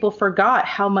think that people forgot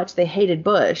how much they hated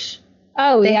Bush.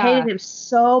 Oh, they hated him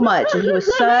so much, and he was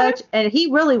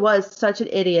he really was such an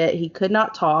idiot. He could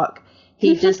not talk.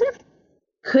 He just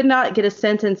could not get a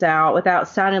sentence out without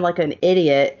sounding like an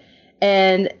idiot.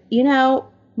 And,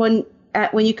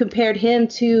 when you compared him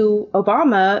to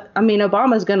Obama, I mean,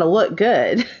 Obama's going to look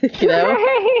good,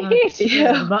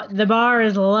 The bar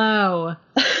is low.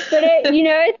 But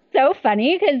it's so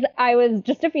funny because I was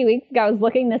just a few weeks ago, I was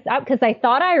looking this up because I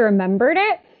thought I remembered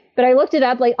it. But I looked it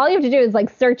up, like all you have to do is like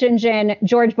search engine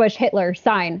George Bush Hitler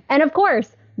sign. And of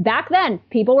course, back then,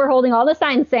 people were holding all the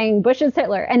signs saying Bush is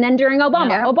Hitler. And then during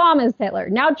Obama, Obama is Hitler.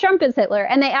 Now Trump is Hitler.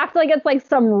 And they act like it's like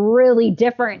some really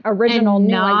different, original, new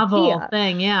novel idea.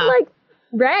 Thing. Yeah. Like,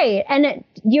 right. And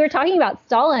you were talking about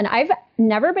Stalin. I've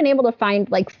never been able to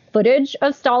find like footage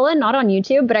of Stalin, not on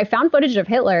YouTube, but I found footage of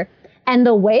Hitler. And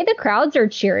the way the crowds are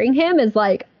cheering him is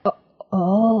like,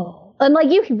 oh. And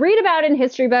like you read about it in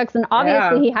history books, and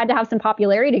obviously he had to have some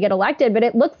popularity to get elected, but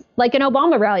it looks like an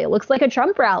Obama rally. It looks like a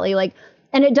Trump rally. Like,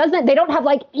 and they don't have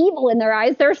like evil in their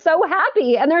eyes. They're so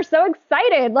happy and they're so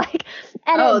excited. Like,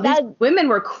 and these women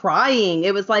were crying.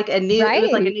 It was like it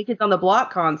was like a New Kids on the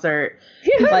Block concert.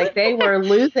 Like they were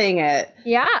losing it.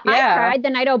 Yeah. I cried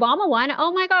the night Obama won.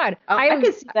 Oh my God. I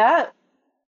could see that.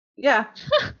 Yeah.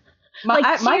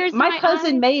 My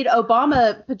cousin made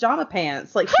Obama pajama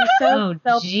pants. Like she sells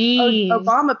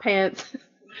Obama pants.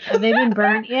 Have they been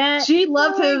burnt yet? She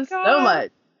loved him so much.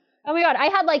 Oh my God. I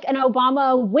had like an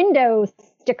Obama window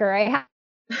sticker. I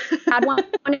had one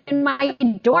in my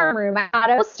dorm room. I had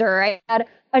a poster. I had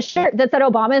a shirt that said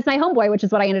Obama is my homeboy, which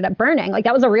is what I ended up burning. Like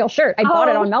that was a real shirt. I bought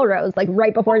it on Melrose, like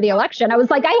right before the election. I was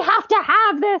like, I have to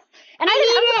have this. And I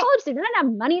was a college student. I didn't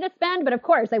have money to spend, but of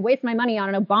course I waste my money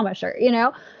on an Obama shirt, you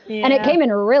know? Yeah. And it came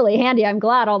in really handy. I'm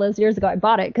glad all those years ago I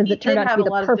bought it because it turned out to be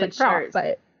the perfect prop.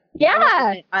 But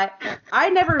yeah. I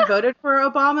never voted for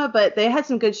Obama, but they had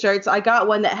some good shirts. I got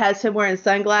one that has him wearing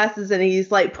sunglasses and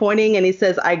he's like pointing and he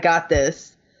says, I got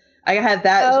this. I had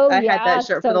that. I had that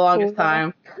shirt for the longest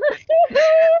time.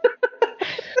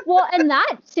 Well, and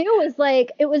that too was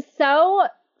like, it was so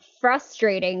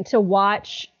frustrating to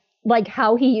watch like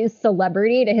how he used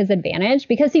celebrity to his advantage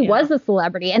because he was a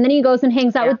celebrity. And then he goes and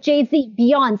hangs out with Jay-Z,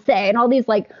 Beyonce, and all these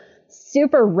like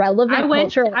super relevant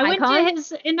cultural icons. I went to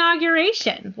his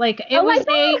inauguration. Like it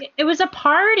was a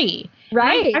party.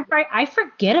 Right. I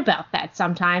forget about that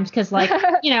sometimes because like,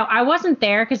 you know, I wasn't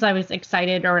there because I was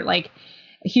excited or like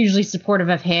hugely supportive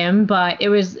of him, but it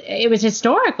was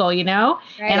historical, you know.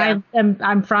 Right, and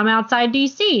I'm from outside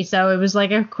DC, so it was like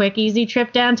a quick, easy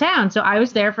trip downtown. So I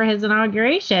was there for his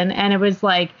inauguration, and it was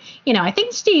like, you know, I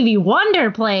think Stevie Wonder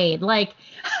played. Like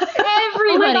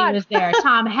everybody was there.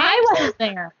 Tom Hanks was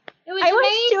there. It was I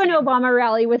went to an Obama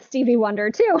rally with Stevie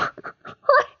Wonder too.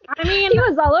 I mean, he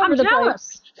was all over the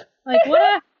place. Like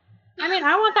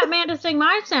I want that man to sing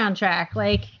my soundtrack.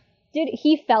 Like.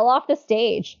 He fell off the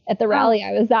stage at the rally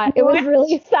I was at. It was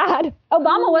really sad.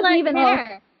 Obama wasn't even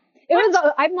there. It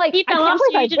was. I'm like, he fell off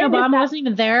stage and Obama wasn't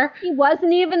even there. He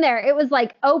wasn't even there. It was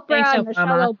like Oprah and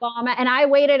Michelle Obama, and I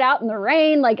waited out in the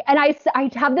rain. Like, and I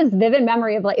have this vivid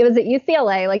memory of like it was at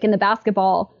UCLA, like in the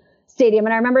basketball stadium,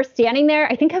 and I remember standing there.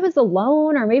 I think I was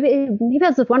alone, or maybe I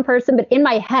was with one person, but in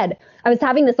my head, I was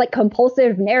having this like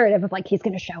compulsive narrative of like he's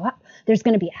going to show up. There's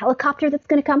going to be a helicopter that's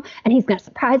going to come, and he's going to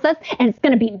surprise us, and it's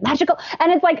going to be magical.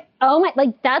 And it's like, oh my,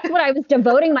 like that's what I was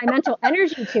devoting my mental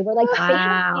energy to. Were like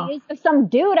fantasies of some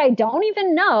dude I don't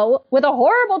even know with a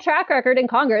horrible track record in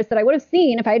Congress that I would have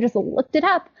seen if I just looked it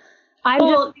up. They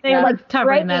were like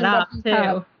covering that up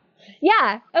too.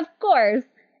 Yeah, of course.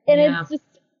 And it's just.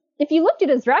 If you looked at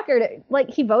his record,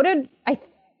 like he voted,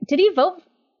 did he vote?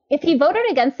 If he voted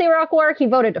against the Iraq War, he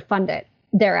voted to fund it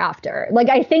thereafter. Like,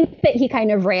 I think that he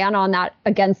kind of ran on that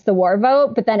against the war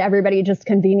vote, but then everybody just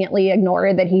conveniently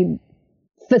ignored that he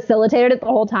facilitated it the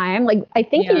whole time. Like, I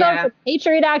think he voted for the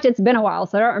Patriot Act. It's been a while,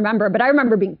 so I don't remember, but I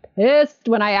remember being pissed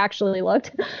when I actually looked.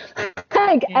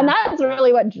 And that's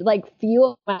really what like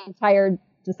fueled my entire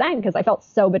dissent because I felt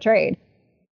so betrayed.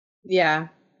 Yeah.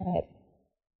 But,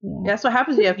 that's what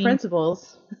happens when you have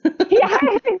principles. Yeah,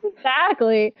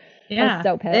 exactly. Yeah. I'm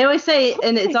so pissed. They always say,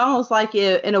 and it's almost like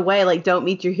in a way, like don't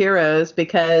meet your heroes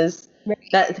because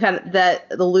that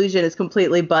illusion is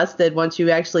completely busted once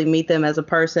you actually meet them as a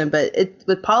person. But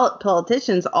with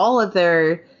politicians, all of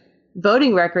their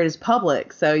voting record is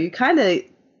public, so you kind of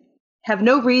have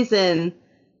no reason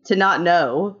to not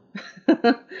know.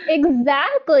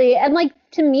 Exactly, and like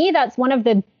to me, that's one of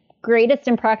the greatest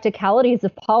impracticalities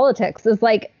of politics is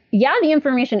like, yeah, the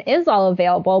information is all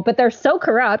available, but they're so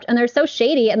corrupt and they're so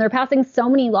shady and they're passing so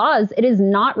many laws. It is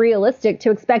not realistic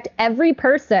to expect every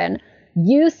person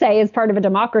you say is part of a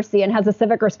democracy and has a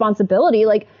civic responsibility.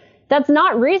 Like that's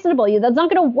not reasonable. That's not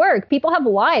going to work. People have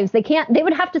lives. They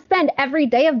would have to spend every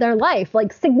day of their life,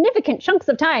 like significant chunks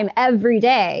of time every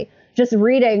day, just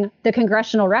reading the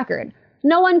congressional record.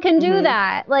 No one can do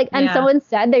that. Like, and so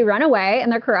instead they run away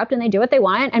and they're corrupt and they do what they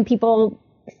want. And people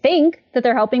think that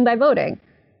they're helping by voting.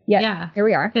 Here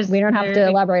we are. We don't have to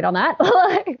elaborate on that.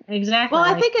 Exactly. Well,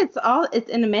 I think it's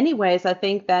in many ways, I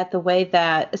think that the way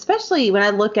that, especially when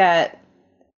I look at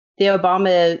the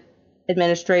Obama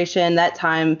administration, that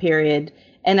time period,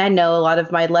 and I know a lot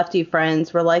of my lefty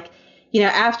friends were like, you know,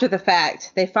 after the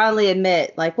fact, they finally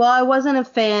admit like, well, I wasn't a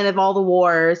fan of all the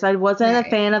wars. I wasn't a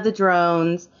fan of the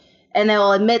drones. And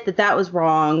they'll admit that was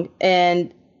wrong.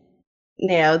 And, you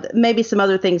know, maybe some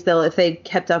other things, if they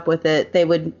kept up with it, they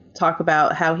would talk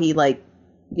about how he, like,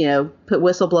 you know, put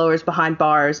whistleblowers behind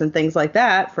bars and things like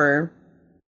that for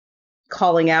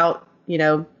calling out, you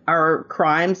know, our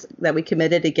crimes that we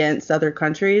committed against other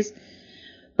countries.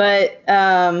 But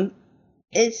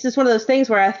it's just one of those things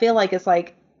where I feel like it's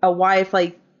like a wife,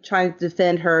 like, trying to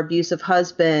defend her abusive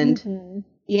husband. Mm-hmm.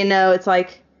 You know, it's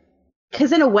like,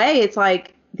 because in a way, it's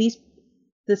like,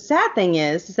 the sad thing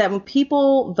is that when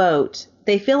people vote,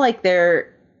 they feel like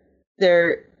they're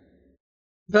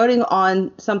voting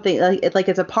on something like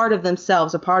it's a part of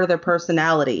themselves, a part of their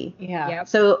personality. Yeah. Yep.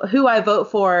 So who I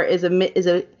vote for is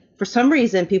a for some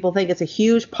reason people think it's a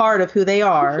huge part of who they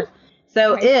are.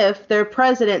 So if their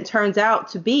president turns out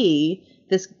to be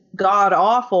this god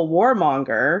awful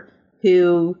warmonger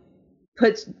who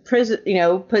puts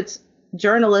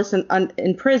journalists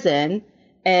in prison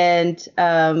and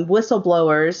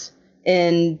whistleblowers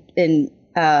in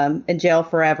jail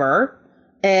forever,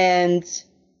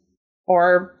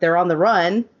 or they're on the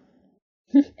run.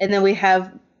 And then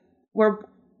we're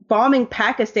bombing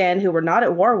Pakistan, who we're not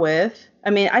at war with. I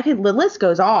mean, the list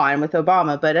goes on with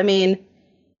Obama, but I mean,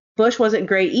 Bush wasn't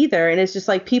great either. And it's just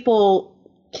like people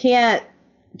can't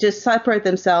just separate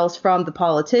themselves from the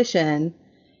politician.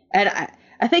 And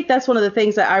I think that's one of the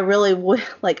things that I really would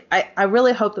like. I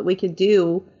really hope that we could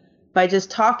do by just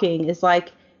talking is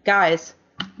like, guys,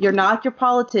 you're not your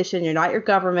politician. You're not your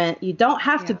government. You don't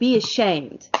have to be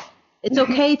ashamed. It's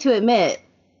okay to admit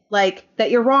like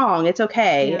that you're wrong. It's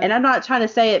okay. Yeah. And I'm not trying to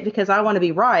say it because I want to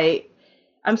be right.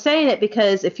 I'm saying it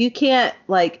because if you can't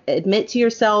like admit to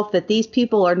yourself that these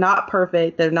people are not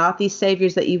perfect, they're not these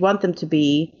saviors that you want them to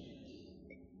be,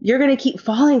 you're going to keep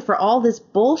falling for all this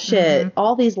bullshit,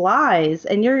 all these lies.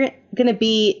 And you're going to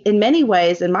be, in many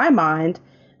ways, in my mind,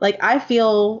 like I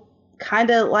feel kind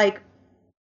of like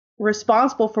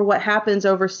responsible for what happens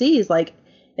overseas. Like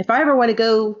if I ever want to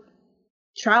go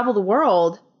travel the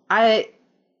world,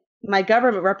 my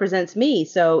government represents me.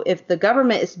 So if the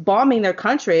government is bombing their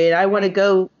country and I want to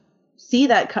go see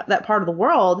that part of the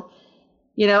world,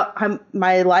 you know,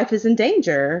 my life is in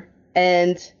danger,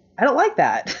 and I don't like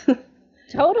that.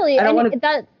 Totally.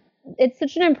 It's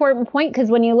such an important point,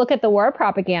 because when you look at the war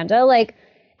propaganda, like,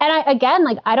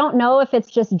 and I don't know if it's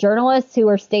just journalists who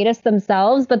are statists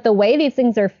themselves, but the way these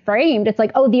things are framed, it's like,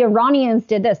 oh, the Iranians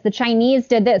did this, the Chinese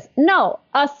did this. No,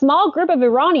 a small group of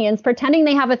Iranians pretending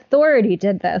they have authority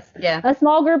did this. Yeah. A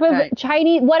small group of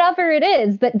Chinese, whatever it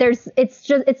is, but it's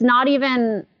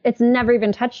never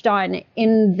even touched on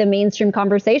in the mainstream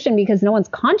conversation because no one's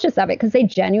conscious of it, because they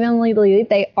genuinely believe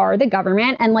they are the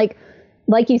government. And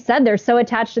like you said, they're so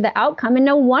attached to the outcome, and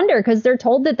no wonder, because they're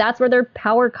told that that's where their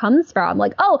power comes from.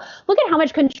 Like, oh, look at how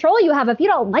much control you have. If you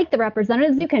don't like the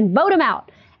representatives, you can vote them out.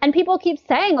 And people keep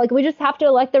saying, like, we just have to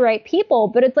elect the right people.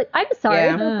 But it's like, I'm sorry,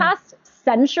 for the past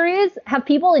centuries, have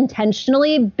people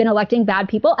intentionally been electing bad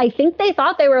people? I think they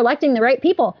thought they were electing the right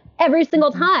people every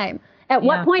single time. At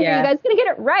what point are you guys going to get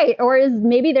it right? Or is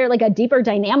maybe there like a deeper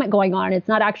dynamic going on? It's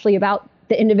not actually about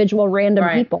the individual random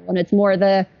people, and it's more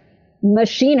the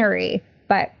machinery.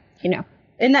 But, you know.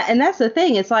 And that's the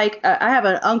thing. It's like I have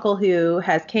an uncle who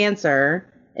has cancer,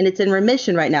 and it's in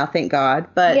remission right now, thank God.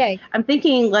 But I'm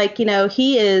thinking, like, you know,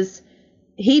 he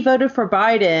voted for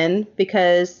Biden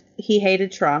because he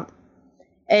hated Trump.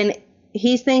 And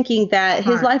he's thinking that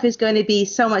his life is going to be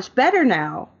so much better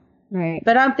now. Right.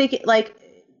 But I'm thinking, like,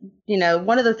 you know,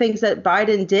 one of the things that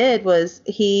Biden did was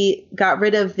he got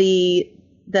rid of the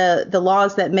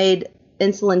laws that made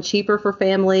insulin cheaper for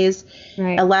families,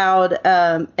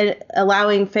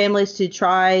 allowing families to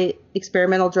try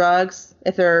experimental drugs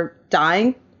if they're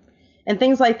dying and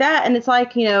things like that. And it's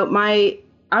like, you know, my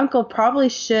uncle probably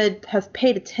should have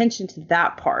paid attention to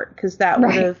that part, because that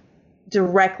would have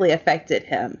directly affected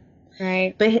him.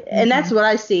 Right. But and that's what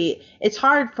I see. It's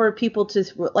hard for people to,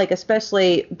 like,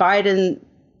 especially Biden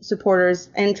supporters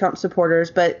and Trump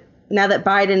supporters, but now that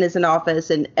Biden is in office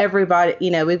and everybody,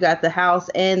 you know, we've got the House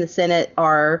and the Senate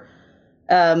are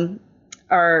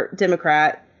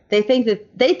Democrat. They think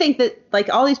that like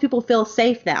all these people feel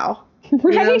safe now. You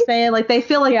know what I'm saying? Like they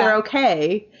feel like they're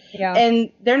okay. Yeah.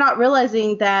 And they're not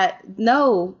realizing that,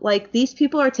 no, like these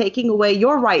people are taking away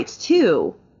your rights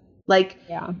too. Like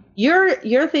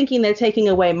you're thinking they're taking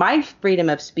away my freedom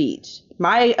of speech,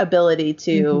 my ability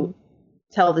to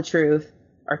tell the truth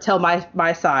or tell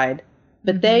my side.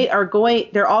 But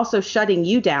they're also shutting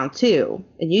you down too.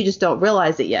 And you just don't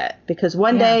realize it yet, because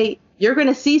one day you're going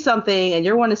to see something and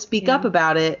you're going to speak up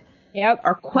about it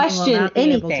or question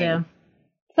anything.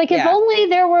 It's like, if only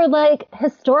there were like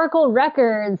historical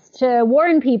records to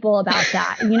warn people about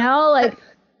that, you know, like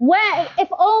if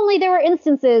only there were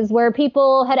instances where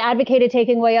people had advocated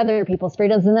taking away other people's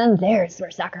freedoms and then theirs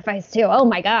were sacrificed too. Oh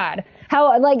my God.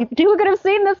 How, like, who could have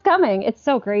seen this coming? It's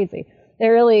so crazy.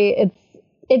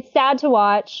 It's sad to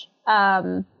watch,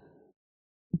 but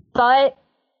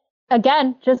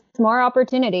again, just more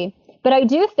opportunity. But I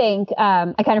do think,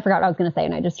 I kind of forgot what I was going to say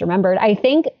and I just remembered. I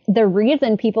think the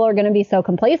reason people are going to be so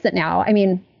complacent now, I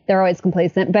mean, they're always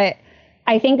complacent, but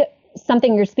I think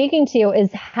something you're speaking to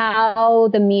is how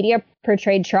the media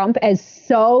portrayed Trump as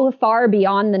so far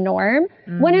beyond the norm,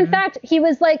 when in fact he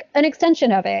was like an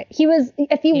extension of it. He was,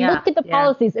 if you look at the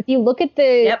policies, if you look at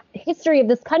the history of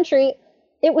this country,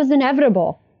 it was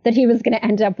inevitable that he was going to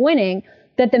end up winning.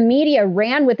 that the media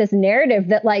ran with this narrative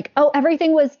that like, oh,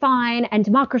 everything was fine and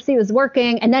democracy was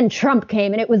working, and then Trump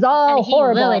came and it was all and he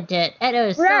horrible. ruined it, and it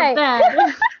was so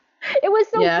bad. It was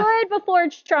so good before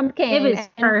Trump came. It was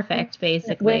perfect,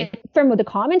 basically. From the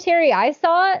commentary I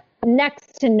saw,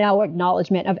 next to no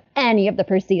acknowledgement of any of the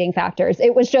preceding factors.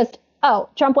 It was just, oh,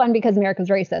 Trump won because America's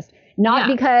racist, not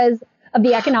because of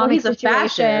the economic situation. He's a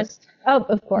fascist. Oh,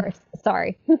 of course.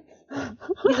 Sorry.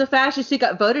 He's a fascist who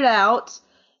got voted out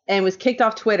and was kicked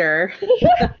off Twitter.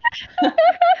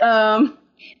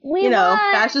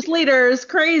 Fascist leaders,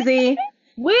 crazy.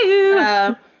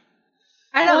 Woohoo!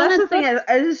 I know, that's the thing. It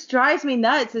just drives me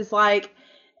nuts. It's like,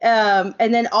 and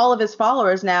then all of his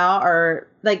followers now are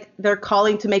like, they're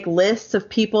calling to make lists of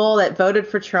people that voted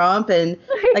for Trump, and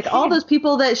like all those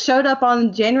people that showed up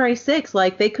on January 6th,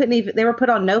 like they were put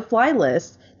on no-fly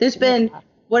lists. There's been,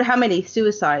 how many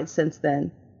suicides since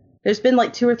then? There's been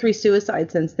like 2 or 3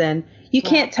 suicides since then. You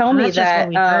can't tell me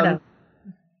that.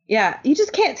 You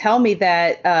just can't tell me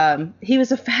that he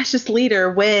was a fascist leader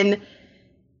when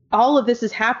all of this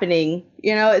is happening.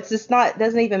 It's just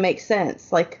doesn't even make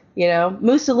sense. Like,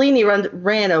 Mussolini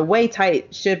ran a way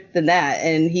tight ship than that,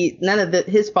 and none of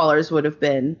his followers would have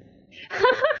been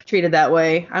treated that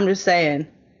way. I'm just saying.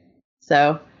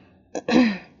 So.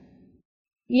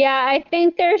 Yeah, I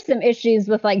think there's some issues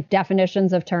with like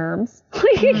definitions of terms.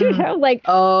 The entire,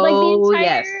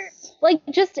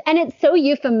 and it's so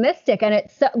euphemistic, and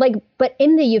it's so but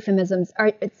in the euphemisms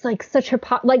it's like such a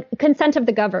consent of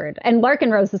the governed. And Larkin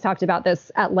Rose has talked about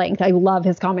this at length. I love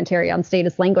his commentary on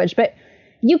status language, but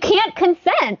you can't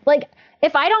consent. Like,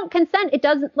 if I don't consent, it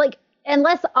doesn't,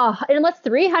 unless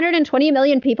 320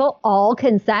 million people all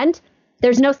consent,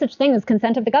 there's no such thing as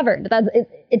consent of the governed.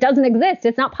 It doesn't exist.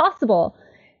 It's not possible.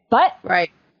 But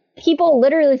people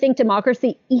literally think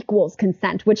democracy equals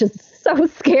consent, which is so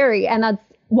scary. And that's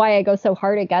why I go so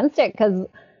hard against it, because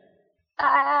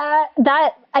I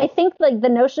think the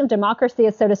notion of democracy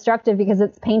is so destructive because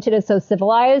it's painted as so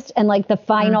civilized and the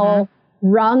final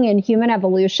rung in human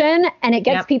evolution. And it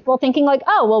gets people thinking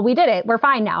oh, well, we did it. We're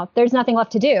fine now. There's nothing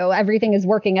left to do. Everything is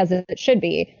working as it should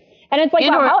be. And it's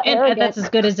how arrogant. That's as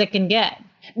good as it can get.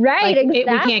 Right,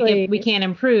 exactly. We can't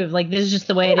improve. This is just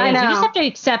the way it is. You just have to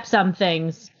accept some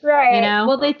things. Right.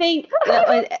 Well, they think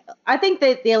I think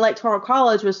that the Electoral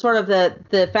College was sort of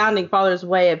the founding fathers'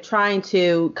 way of trying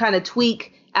to kind of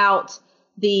tweak out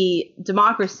the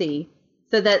democracy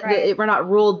so that we're not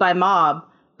ruled by mob.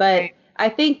 But I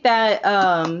think that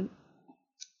and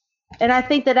I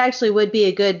think that actually would be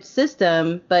a good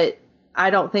system, but I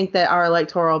don't think that our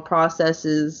electoral process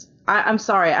is. I'm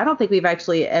sorry. I don't think we've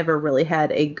actually ever really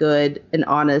had a good and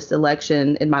honest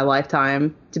election in my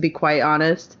lifetime, to be quite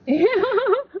honest.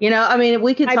 I mean,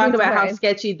 we could talk about how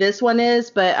sketchy this one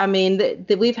is, but I mean,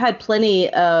 we've had plenty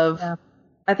of,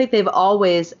 I think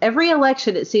every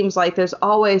election, it seems like there's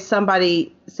always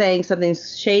somebody saying something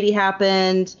shady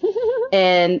happened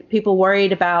and people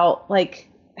worried about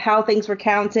how things were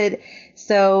counted.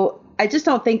 So I just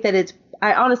don't think that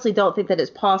I honestly don't think that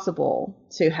it's possible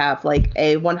to have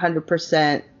a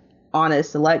 100%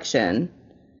 honest election.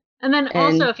 And then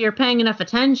also, if you're paying enough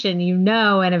attention,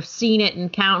 and have seen it in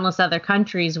countless other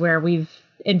countries where we've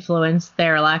influenced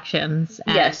their elections.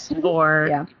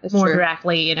 Or more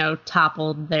directly,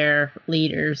 toppled their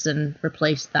leaders and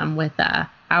replaced them with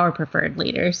our preferred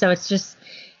leaders. So it's just,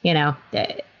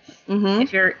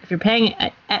 if you're paying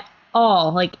at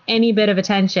all any bit of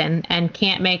attention and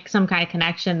can't make some kind of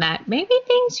connection that maybe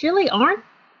things really aren't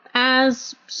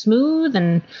as smooth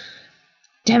and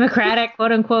democratic,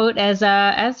 quote unquote, as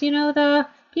the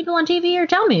people on TV are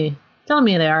telling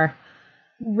me they are.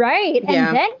 Right.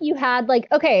 And then you had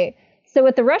so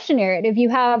with the Russian narrative, you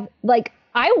have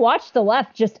I watched the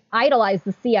left just idolize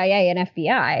the CIA and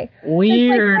FBI.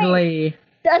 Weirdly.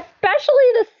 Especially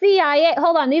the CIA.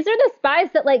 Hold on. These are the spies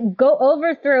that go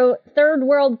overthrow third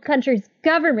world countries'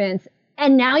 governments.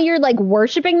 And now you're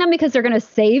worshiping them because they're going to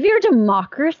save your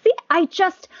democracy.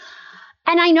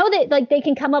 And I know that they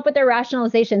can come up with their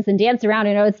rationalizations and dance around.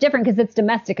 It's different because it's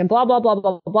domestic and blah, blah, blah,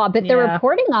 blah, blah. But the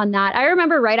reporting on that, I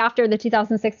remember right after the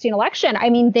 2016 election, I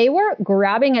mean, they were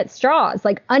grabbing at straws.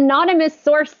 Anonymous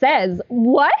source says,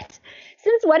 what?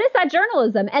 Since when is that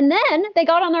journalism? And then they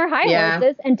got on their high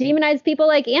horses and demonized people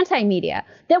like Anti-Media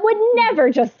that would never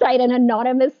just cite an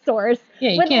anonymous source.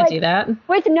 Yeah, you can't do that.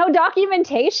 With no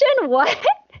documentation? What?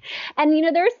 And,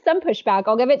 there's some pushback.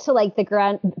 I'll give it to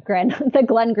the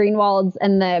Glenn Greenwalds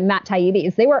and the Matt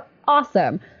Taibbi's. They were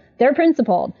awesome. They're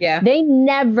principled. Yeah. They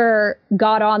never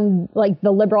got on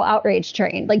the liberal outrage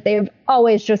train. They've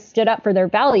always just stood up for their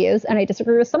values. And I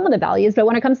disagree with some of the values. But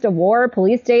when it comes to war,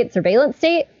 police state, surveillance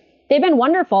state, they've been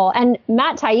wonderful. And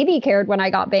Matt Taibbi cared when I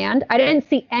got banned. I didn't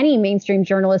see any mainstream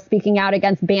journalists speaking out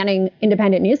against banning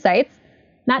independent news sites.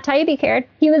 Matt Taibbi cared.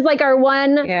 He was like our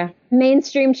one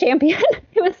mainstream champion.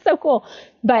 It was so cool,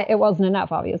 but it wasn't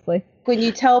enough, obviously. When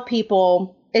you tell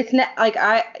people, it's not like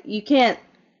you can't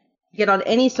get on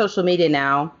any social media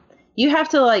now. You have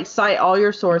to like cite all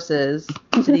your sources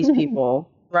to these people,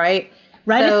 right?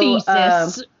 Write a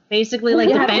thesis, basically like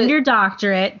defend your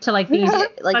doctorate to like these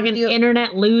like fucking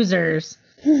internet losers.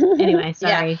 Anyway,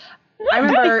 sorry. Yeah. I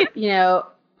remember,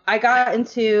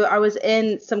 I was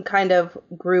in some kind of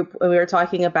group when we were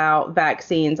talking about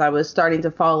vaccines. I was starting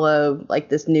to follow like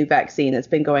this new vaccine that's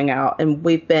been going out.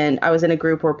 And I was in a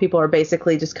group where people are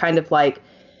basically just kind of like,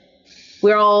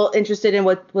 we're all interested in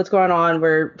what's going on.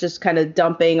 We're just kind of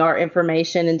dumping our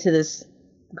information into this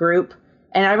group.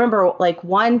 And I remember like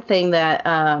one thing that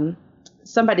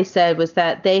somebody said was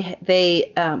that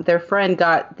their friend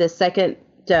got the second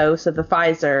dose of the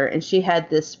Pfizer, and she had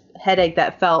this headache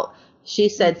that felt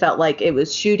like it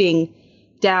was shooting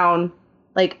down,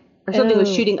 like, or something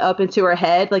was shooting up into her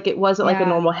head. Like it wasn't like a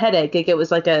normal headache. Like it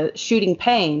was like a shooting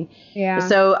pain. Yeah.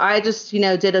 So I just,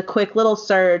 did a quick little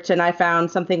search, and I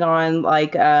found something on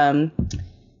like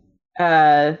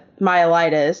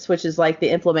myelitis, which is like the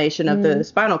inflammation of the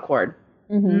spinal cord.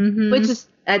 Mm-hmm. Which is,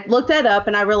 I looked that up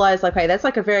and I realized like, hey, that's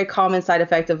like a very common side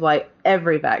effect of like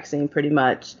every vaccine pretty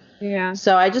much. Yeah.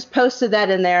 So I just posted that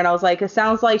in there, and I was like, it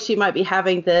sounds like she might be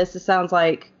having this. It sounds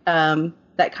like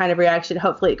that kind of reaction.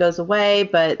 Hopefully it goes away.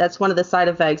 But that's one of the side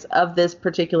effects of this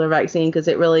particular vaccine, because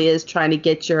it really is trying to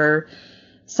get your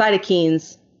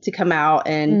cytokines to come out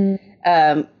and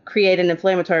create an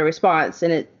inflammatory response.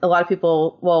 And a lot of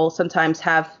people will sometimes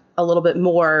have a little bit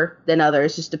more than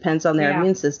others. Just depends on their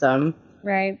immune system.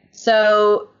 Right.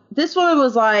 So this woman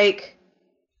was like,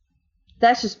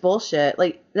 that's just bullshit.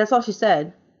 Like, that's all she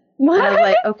said. What? And I was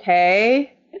like,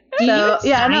 okay. I know.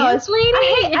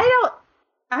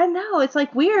 I know. It's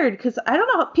like weird because I don't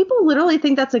know. People literally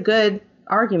think that's a good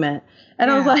argument. And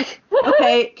I was like,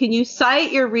 okay, can you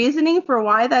cite your reasoning for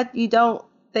why that you don't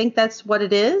think that's what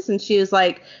it is? And she was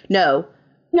like, no.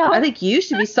 I think you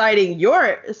should be citing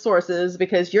your sources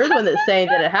because you're the one that's saying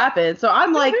that it happened. So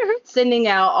I'm like sending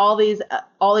out all these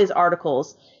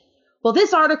articles. Well,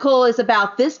 this article is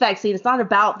about this vaccine. It's not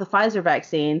about the Pfizer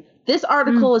vaccine. This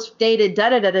article is dated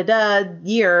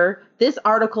year. This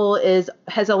article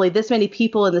has only this many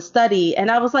people in the study.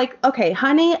 And I was like, okay,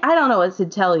 honey, I don't know what to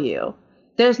tell you.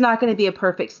 There's not going to be a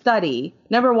perfect study.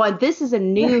 Number one, this is a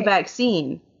new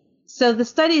vaccine. So the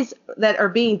studies that are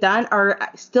being done are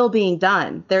still being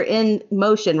done. They're in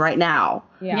motion right now.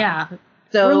 Yeah.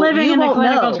 So we're living in the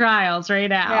clinical trials right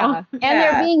now. Yeah. And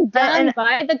they're being done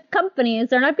by the companies.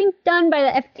 They're not being done by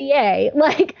the FDA.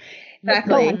 Like,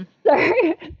 exactly.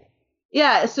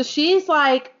 Yeah. So she's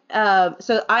like,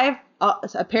 so I've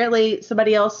apparently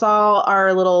somebody else saw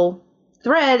our little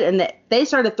thread, and they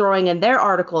started throwing in their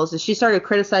articles, and she started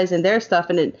criticizing their stuff.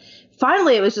 And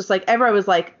finally, it was just like, everyone was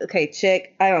like, okay,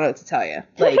 chick, I don't know what to tell you.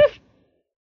 Like,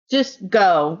 just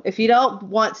go. If you don't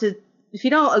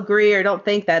agree or don't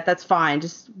think that's fine.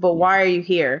 But why are you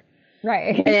here?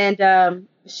 Right. And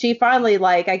she finally,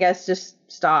 like, I guess just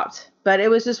stopped. But it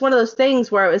was just one of those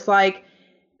things where it was like,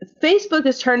 Facebook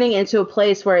is turning into a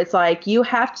place where it's like, you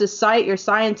have to cite your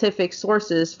scientific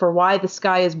sources for why the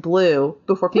sky is blue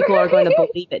before people are going to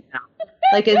believe it now.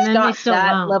 Like, it's not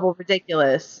that level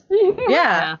ridiculous.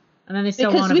 Yeah. And then they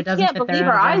still won't if it doesn't fit their agenda. Because we can't believe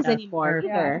our eyes anymore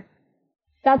either.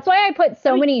 That's why I put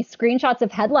so many screenshots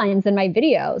of headlines in my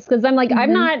videos, because I'm like,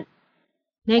 I'm not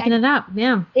making it up.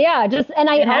 Yeah. Yeah.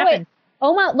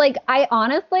 I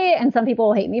honestly, and some people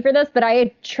will hate me for this, but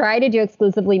I try to do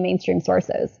exclusively mainstream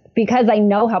sources because I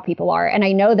know how people are. And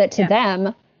I know that to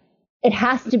them, it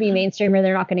has to be mainstream or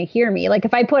they're not going to hear me. Like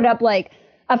if I put up like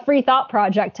a Free Thought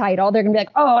Project title, they're going to be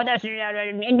like, oh, that's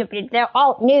they're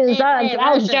alt news on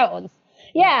Alex Jones.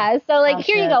 Yeah. So like,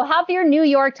 you go, have your New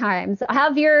York Times,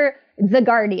 have your The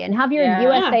Guardian, have your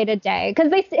USA Today.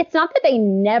 Because it's not that they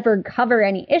never cover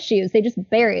any issues. They just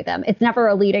bury them. It's never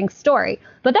a leading story.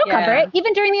 But they'll cover it.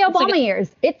 Even during the Obama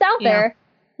years. It's out there.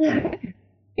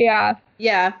 Yeah.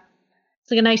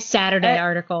 It's like a nice Saturday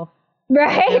article.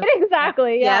 Right?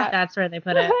 Exactly. Yeah. That's where they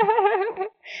put it.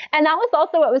 And that was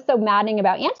also what was so maddening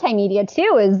about anti-media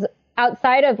too, is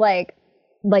outside of like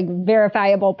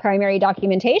verifiable primary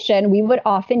documentation, we would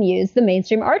often use the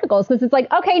mainstream articles because it's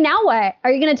like, okay, now what?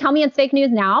 Are you going to tell me it's fake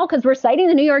news now? Because we're citing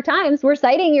the New York Times. We're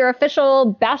citing your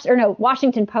official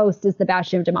Washington Post is the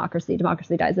bastion of democracy.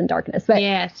 Democracy dies in darkness. But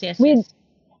yes.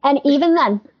 And even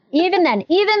then, even then,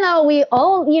 even though we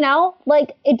all,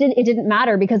 like it didn't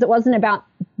matter because it wasn't about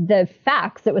the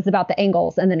facts. It was about the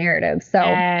angles and the narrative. So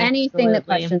anything that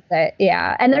questions it.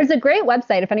 Yeah. And there's a great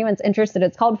website if anyone's interested.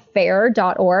 It's called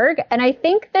fair.org. And I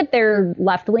think that they're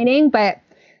left leaning, but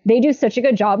they do such a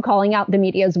good job calling out the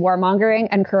media's warmongering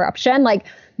and corruption. Like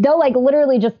they'll like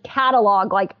literally just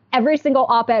catalog like every single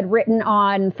op-ed written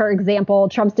on, for example,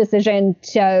 Trump's decision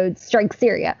to strike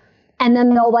Syria. And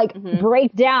then they'll like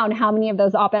break down how many of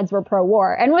those op-eds were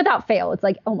pro-war. And without fail, it's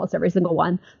like almost every single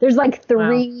one. There's like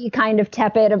three kind of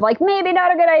tepid of like, maybe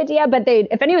not a good idea. But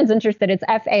if anyone's interested, it's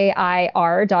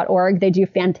fair.org. They do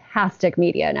fantastic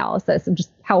media analysis of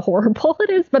just how horrible it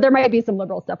is. But there might be some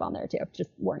liberal stuff on there too. Just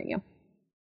warning you.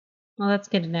 Well, that's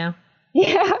good to know.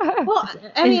 Yeah. Well,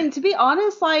 I mean, to be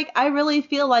honest, like I really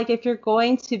feel like if you're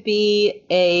going to be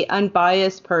a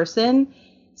unbiased person,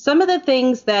 some of the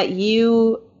things that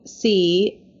you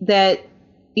see that,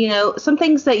 some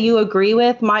things that you agree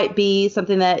with might be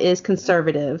something that is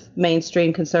conservative,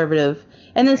 mainstream conservative.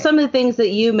 And then some of the things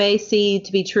that you may see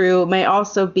to be true may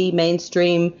also be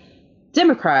mainstream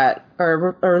Democrat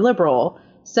or liberal.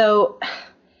 So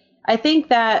I think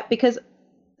that because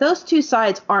those two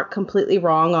sides aren't completely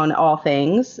wrong on all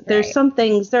things. There's some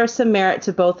things, there's some merit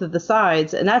to both of the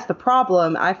sides. And that's the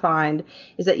problem I find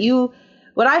is that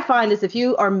what I find is if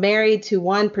you are married to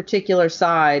one particular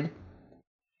side,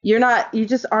 you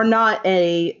just are not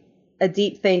a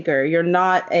deep thinker. You're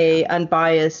not a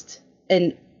unbiased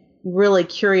and really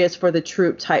curious for the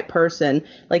truth type person.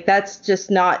 Like that's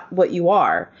just not what you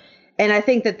are. And I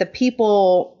think that the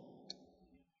people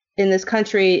in this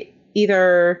country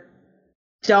either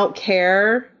don't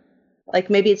care, like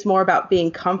maybe it's more about being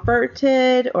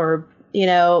comforted or,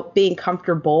 being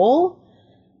comfortable.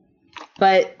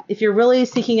 But if you're really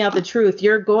seeking out the truth,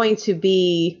 you're going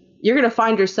to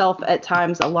find yourself at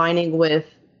times aligning with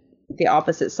the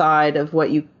opposite side of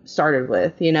what you started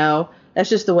with, That's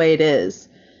just the way it is.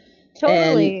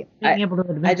 Totally.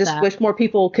 And I just wish more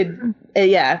people could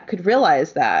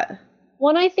realize that.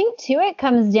 Well, and I think too, it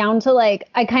comes down to like,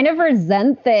 I kind of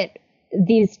resent that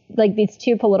these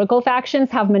two political factions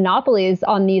have monopolies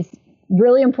on these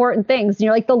really important things.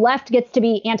 Like the left gets to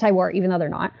be anti-war, even though they're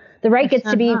not. The right gets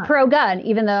to be pro-gun,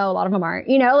 even though a lot of them aren't.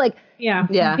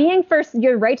 Being first,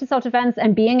 your right to self-defense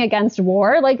and being against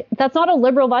war, like that's not a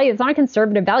liberal value. It's not a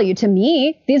conservative value to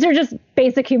me. These are just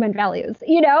basic human values,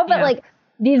 But like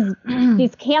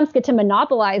these camps get to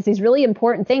monopolize these really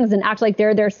important things and act like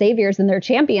they're their saviors and their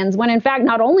champions. When in fact,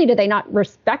 not only do they not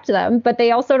respect them, but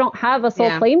they also don't have a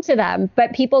sole claim to them.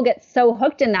 But people get so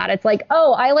hooked in that. It's like,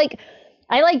 oh, I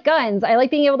like guns. I like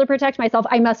being able to protect myself.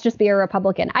 I must just be a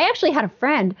Republican. I actually had a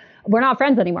friend. We're not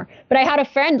friends anymore. But I had a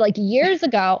friend like years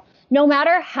ago. No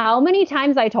matter how many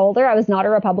times I told her I was not a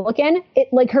Republican,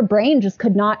 her brain just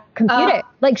could not compute it.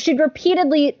 Like she'd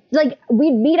repeatedly,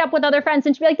 we'd meet up with other friends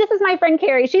and she'd be like, this is my friend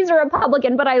Carrie. She's a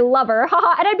Republican, but I love her. And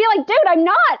I'd be like, dude, I'm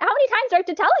not. How many times do I have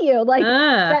to tell you?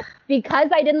 That because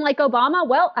I didn't like Obama,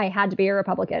 well, I had to be a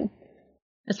Republican.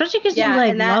 Especially because you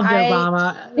loved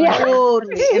Obama. I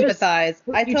totally empathize.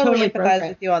 I totally empathize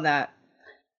with you on that.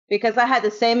 Because I had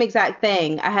the same exact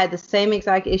thing. I had the same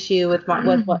exact issue with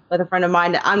a friend of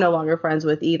mine that I'm no longer friends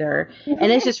with either. And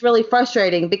it's just really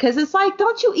frustrating because it's like,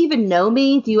 don't you even know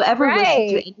me? Do you ever listen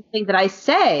to anything that I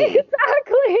say?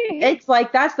 Exactly. It's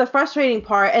like, that's the frustrating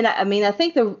part. And I mean, I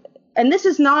think and this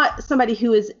is not somebody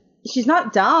she's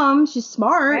not dumb. She's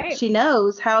smart. Right. She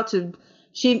knows how to,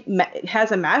 she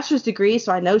has a master's degree.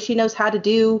 So I know she knows how to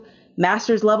do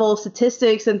master's level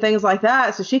statistics and things like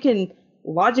that. So she can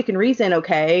logic and reason,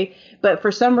 okay, but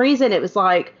for some reason it was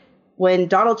like when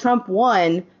Donald Trump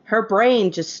won, her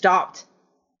brain just stopped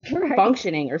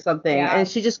functioning or something, and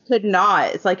she just could not.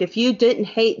 It's like if you didn't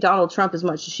hate Donald Trump as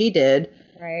much as she did,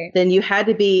 then you had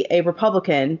to be a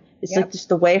Republican. It's like just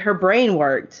the way her brain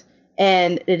worked,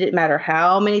 and it didn't matter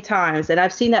how many times. And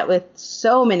I've seen that with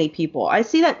so many people. I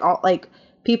see that like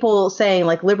people saying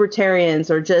like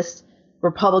libertarians or just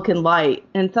Republican light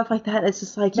and stuff like that. It's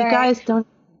just like you guys don't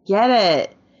get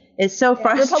it. It's so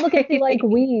frustrating. Republicans like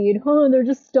weed. Oh, they're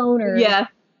just stoners. Yeah.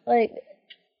 Like,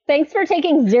 thanks for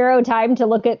taking zero time to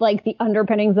look at like the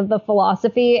underpinnings of the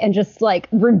philosophy and just like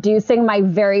reducing my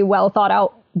very well thought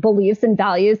out beliefs and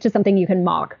values to something you can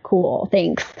mock. Cool.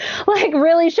 Thanks. Like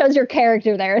really shows your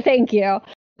character there. Thank you.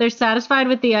 They're satisfied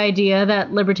with the idea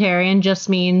that libertarian just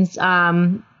means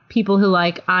people who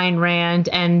like Ayn Rand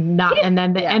and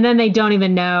then they don't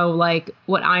even know like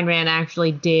what Ayn Rand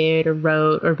actually did or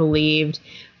wrote or believed.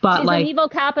 But she's like an evil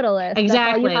capitalist.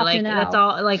 Exactly. That's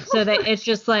all like so that it's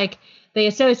just like they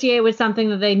associate with something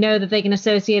that they know that they can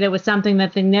associate it with something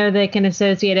that they know they can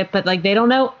associate it, but like they don't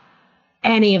know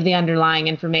any of the underlying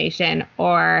information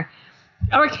or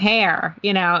care,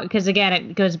 you know, because again,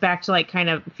 it goes back to like kind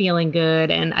of feeling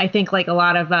good. And I think like a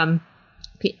lot of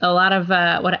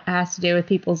what it has to do with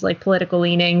people's like political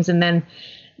leanings and then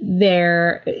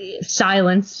their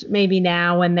silence maybe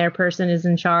now when their person is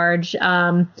in charge.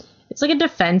 It's like a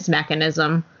defense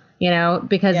mechanism, you know,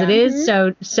 because it is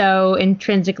so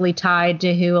intrinsically tied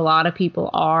to who a lot of people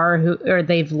are, or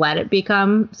they've let it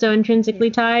become so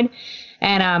intrinsically tied.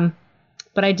 And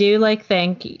but I do like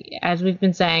think, as we've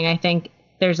been saying, I think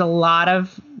there's a lot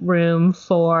of room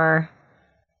for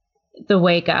the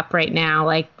wake up right now,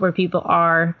 like where people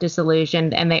are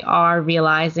disillusioned and they are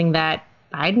realizing that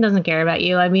Biden doesn't care about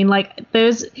you. I mean, like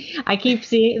I keep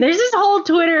seeing there's this whole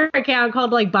Twitter account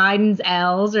called like Biden's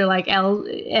L's or like L,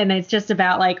 and it's just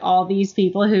about like all these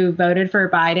people who voted for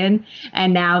Biden,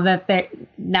 and now that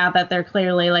they're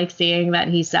clearly like seeing that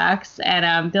he sucks,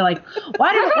 and they're like,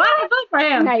 why did I vote for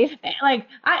him? Nice. I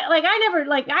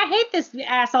hate this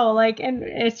asshole. Like, and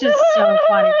it's just so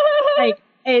funny. Like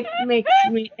it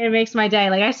makes my day.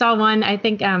 Like I saw one, I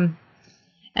think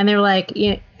and they're like,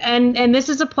 yeah, and this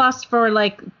is a plus for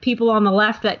like people on the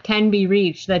left that can be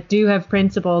reached, that do have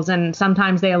principles, and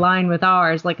sometimes they align with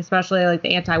ours, like especially like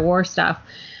the anti-war stuff.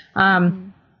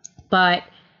 But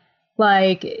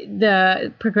like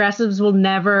the progressives will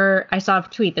never, I saw a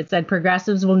tweet that said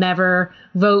progressives will never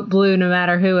vote blue no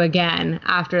matter who again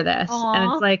after this. Aww.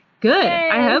 And it's like, good. Yay.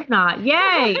 I hope not.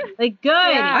 Yay. Like, good.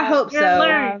 Yeah, I hope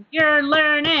so. You're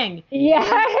learning. Yeah.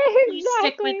 Please exactly.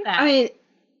 stick with that. I mean,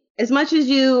 as much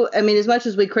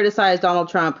as we criticize Donald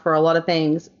Trump for a lot of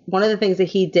things, one of the things that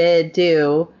he did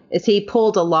do is he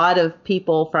pulled a lot of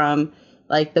people from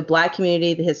like the Black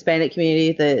community, the Hispanic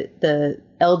community, the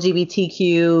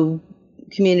LGBTQ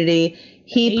community.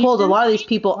 He pulled a lot of these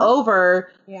people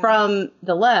over from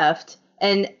the left.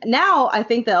 And now I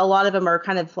think that a lot of them are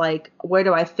kind of like, where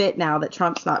do I fit now that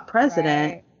Trump's not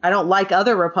president? Right. I don't like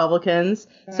other Republicans.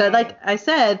 Right. So like I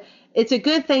said, it's a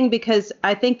good thing because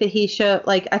I think that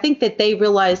I think that they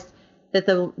realized that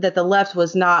the left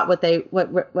was not what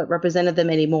represented them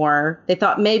anymore. They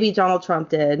thought maybe Donald Trump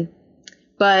did,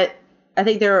 but I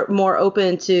think they're more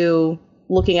open to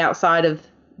looking outside of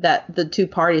the two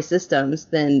party systems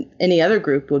than any other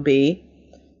group would be.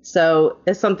 So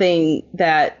it's something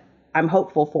that I'm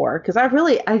hopeful for, because I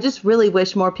just really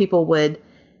wish more people would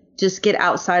just get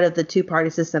outside of the two-party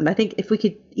system. I think if we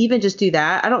could even just do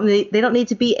that, they don't need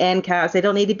to be ANCAPs. They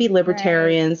don't need to be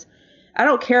libertarians. Right. I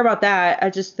don't care about that. I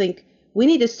just think we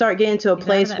need to start getting to a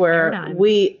place where paradigm.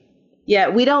 we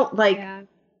don't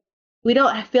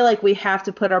feel like we have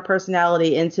to put our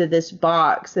personality into this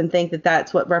box and think that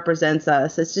that's what represents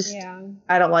us. It's just,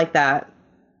 I don't like that.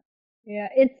 Yeah,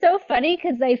 it's so funny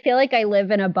because I feel like I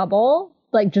live in a bubble,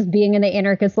 like just being in the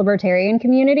anarchist libertarian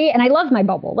community. And I love my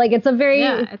bubble. Like it's a very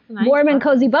it's a nice warm and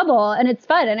cozy bubble, and it's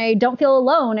fun, and I don't feel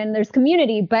alone, and there's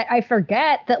community. But I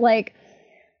forget that like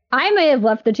I may have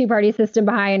left the two-party system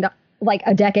behind like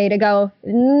a decade ago.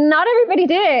 Not everybody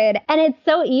did. And it's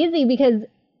so easy because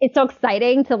it's so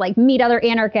exciting to like meet other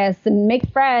anarchists and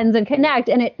make friends and connect.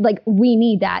 And it like, we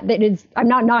need that. That is, I'm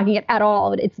not knocking it at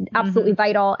all. It's absolutely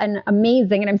vital and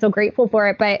amazing. And I'm so grateful for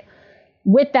it. But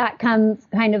with that comes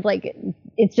kind of like,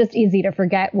 it's just easy to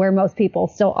forget where most people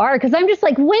still are. Cause I'm just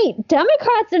like, wait,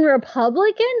 Democrats and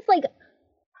Republicans, like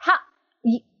how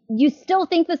you still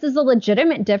think this is a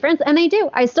legitimate difference? And they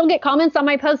do. I still get comments on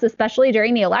my posts, especially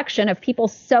during the election, of people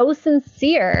so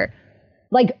sincere,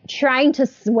 like trying to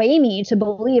sway me to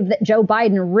believe that Joe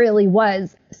Biden really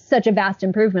was such a vast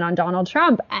improvement on Donald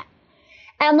Trump.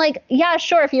 And like, yeah,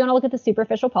 sure, if you want to look at the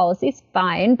superficial policies,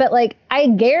 fine. But like, I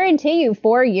guarantee you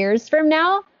 4 years from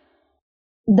now,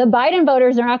 the Biden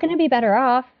voters are not going to be better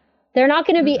off. They're not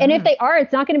going to be. And if they are,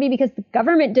 it's not going to be because the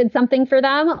government did something for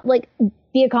them. Like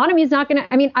the economy is not going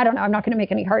to, I mean, I don't know. I'm not going to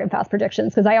make any hard and fast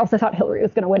predictions because I also thought Hillary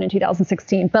was going to win in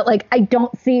 2016. But like, I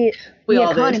don't see the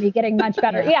economy getting much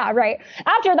better. Yeah, right.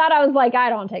 After that, I was like, I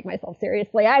don't take myself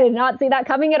seriously. I did not see that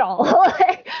coming at all.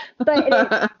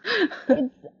 But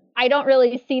I don't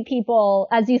really see people,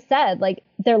 as you said, like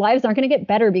their lives aren't going to get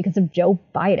better because of Joe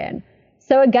Biden.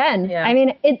 So again, I mean,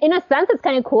 in a sense, it's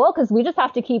kind of cool because we just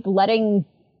have to keep letting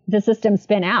the system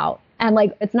spin out. And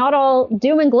like, it's not all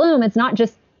doom and gloom. It's not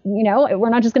just, you know, we're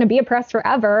not just going to be oppressed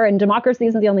forever, and democracy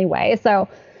isn't the only way. So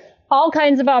all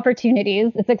kinds of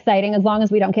opportunities. It's exciting as long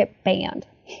as we don't get banned.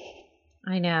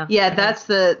 I know. Yeah, that's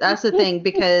the thing,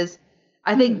 because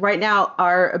I think right now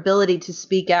our ability to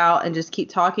speak out and just keep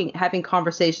talking, having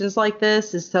conversations like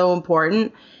this is so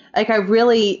important. Like I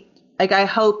like, I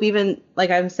hope, even like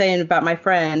I'm saying about my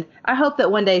friend, I hope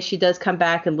that one day she does come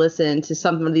back and listen to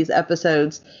some of these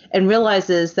episodes and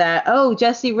realizes that, oh,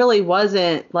 Jessie really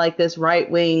wasn't like this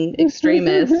right-wing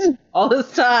extremist all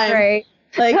this time. Right.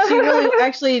 Like, she really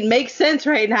actually makes sense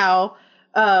right now.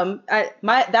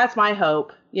 That's my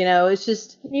hope. You know, it's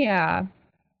just, yeah.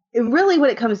 It really, what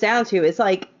it comes down to, it's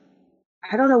like,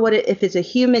 I don't know if it's a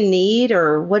human need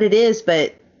or what it is,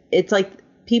 but it's like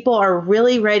people are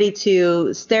really ready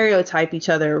to stereotype each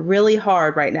other really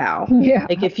hard right now. Yeah.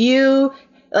 Like if you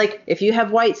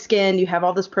have white skin, you have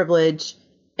all this privilege,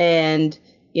 and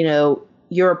you know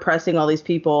you're oppressing all these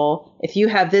people. If you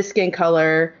have this skin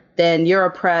color, then you're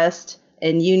oppressed,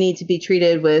 and you need to be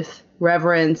treated with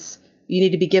reverence. You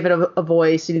need to be given a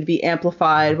voice. You need to be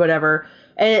amplified, whatever.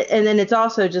 And then it's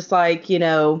also just like, you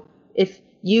know, if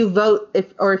you vote,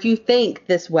 if you think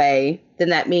this way, then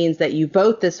that means that you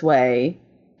vote this way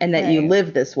and that you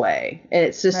live this way. And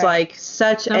it's just like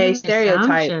such a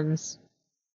stereotype. Assumptions.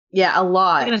 Yeah, a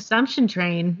lot. Like an assumption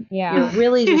train. Yeah. You're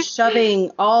really just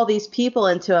shoving all these people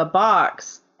into a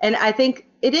box. And I think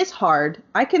it is hard.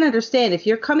 I can understand if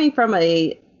you're coming from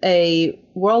a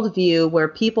worldview where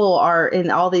people are in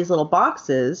all these little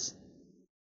boxes,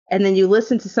 and then you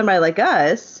listen to somebody like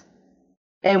us,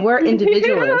 and we're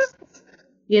individualists,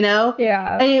 you know?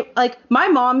 Yeah. And like my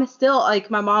mom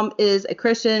is a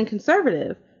Christian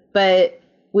conservative, but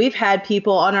we've had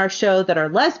people on our show that are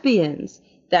lesbians,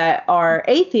 that are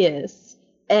atheists,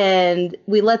 and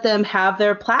we let them have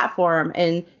their platform.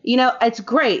 And, you know, it's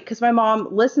great because my mom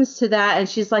listens to that and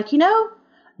she's like, you know,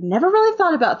 never really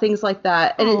thought about things like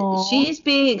that. And she's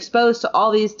being exposed to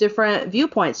all these different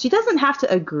viewpoints. She doesn't have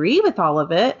to agree with all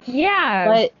of it. Yeah.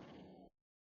 But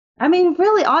I mean,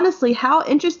 really, honestly, how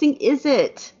interesting is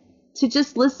it to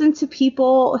just listen to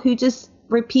people who just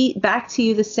repeat back to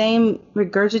you the same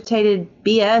regurgitated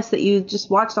BS that you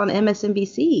just watched on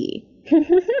MSNBC?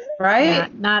 Right? Yeah,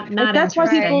 not like, that's why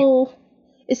people,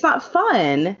 it's not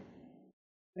fun.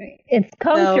 It's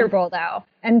comfortable though,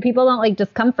 and people don't like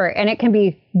discomfort, and it can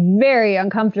be very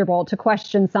uncomfortable to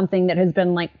question something that has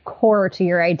been like core to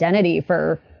your identity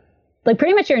for like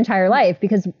pretty much your entire life,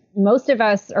 because most of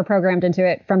us are programmed into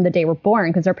it from the day we're born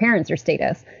because our parents are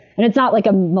status. And it's not like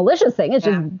a malicious thing. It's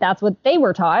just that's what they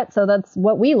were taught. So that's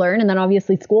what we learn. And then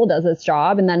obviously school does its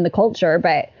job, and then the culture.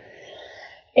 But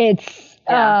it's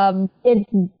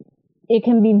it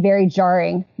can be very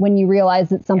jarring when you realize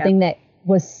that something that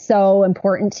was so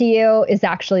important to you is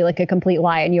actually like a complete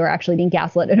lie, and you are actually being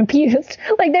gaslit and abused.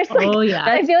 Like there's like,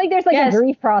 I feel like there's like a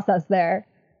grief process there.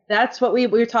 That's what we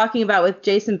were talking about with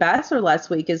Jason Bassler last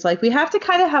week, is like we have to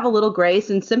kind of have a little grace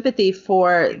and sympathy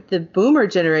for the boomer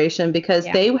generation, because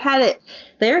they had it.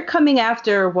 They're coming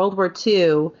after World War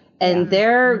II, and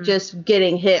they're just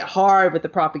getting hit hard with the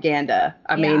propaganda.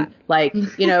 I mean, like,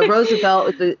 you know,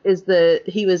 Roosevelt he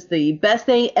was the best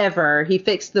thing ever. He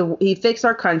fixed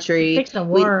our country. He fixed the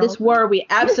world. This war we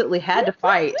absolutely had to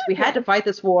fight. We had to fight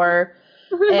this war.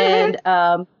 And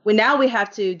now we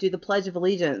have to do the Pledge of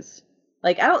Allegiance.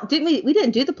 Like, we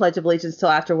didn't do the Pledge of Allegiance till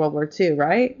after World War II,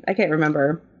 right? I can't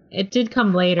remember. It did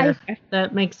come later.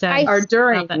 That makes sense. Or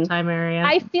during that time area.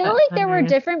 I feel like there were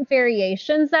different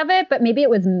variations of it, but maybe it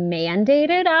was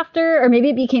mandated after, or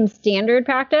maybe it became standard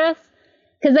practice.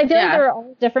 Because I feel like there were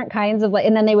all different kinds of, like,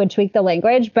 and then they would tweak the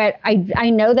language. But I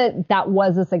know that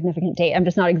was a significant date. I'm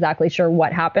just not exactly sure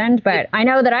what happened, but I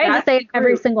know that I had to say it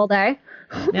every single day.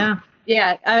 Yeah.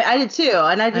 Yeah, I did too,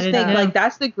 and I just think like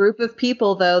that's the group of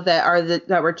people though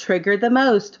that were triggered the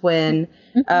most when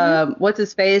what's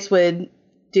his face would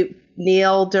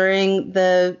kneel during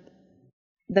Pledge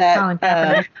of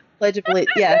Allegiance.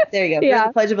 Yeah, there you go.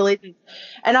 The Pledge of Allegiance,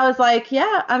 and I was like,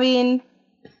 I mean,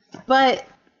 but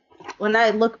when I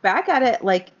look back at it,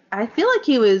 like I feel like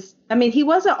he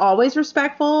wasn't always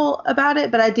respectful about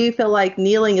it, but I do feel like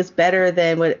kneeling is better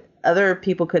than what other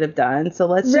people could have done. So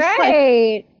let's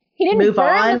just he didn't move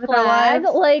on with our lives.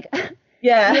 Like,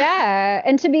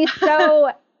 and to be so,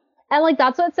 and like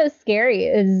that's what's so scary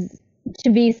is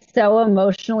to be so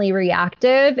emotionally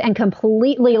reactive and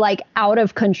completely like out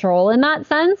of control in that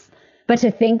sense. But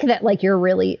to think that like you're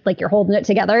really like you're holding it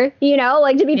together, you know,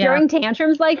 like to be throwing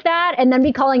tantrums like that and then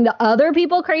be calling the other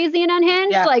people crazy and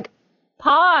unhinged, like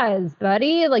pause,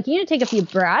 buddy. Like you need to take a few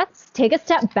breaths, take a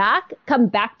step back, come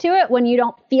back to it when you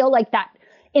don't feel like that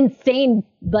insane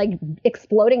like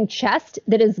exploding chest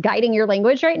that is guiding your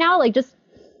language right now. Like just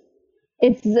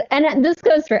and this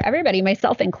goes for everybody,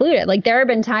 myself included. Like there have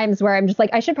been times where I'm just like,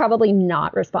 I should probably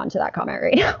not respond to that comment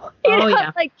right now. You know?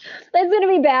 Like that's gonna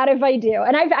be bad if I do.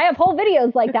 And I have whole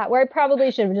videos like that where I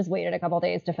probably should have just waited a couple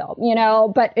days to film, you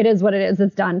know, but it is what it is.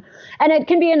 It's done. And it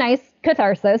can be a nice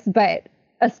catharsis, but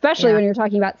especially when you're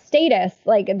talking about status.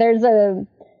 Like there's a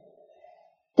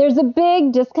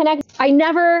big disconnect. I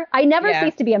never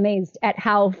cease to be amazed at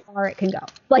how far it can go.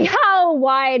 Like how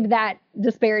wide that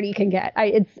disparity can get.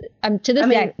 I'm to this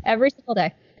day, every single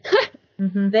day.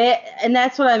 And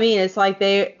that's what I mean. It's like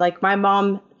my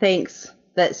mom thinks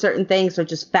that certain things are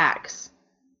just facts.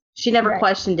 She never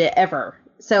questioned it ever.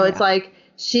 So it's like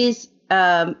she's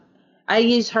I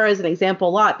use her as an example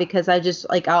a lot because I just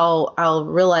like I'll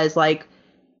realize like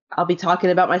I'll be talking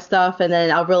about my stuff and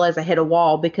then I'll realize I hit a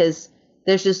wall because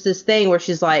there's just this thing where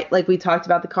she's like we talked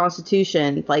about the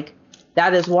Constitution, like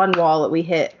that is one wall that we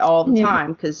hit all the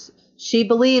time because she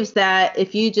believes that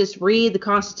if you just read the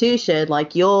Constitution,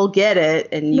 like you'll get it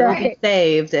and you'll be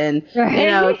saved. And, you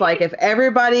know, it's like if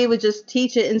everybody would just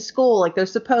teach it in school like they're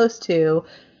supposed to,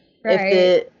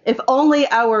 if only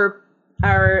our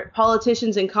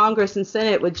politicians in Congress and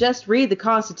Senate would just read the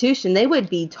Constitution, they would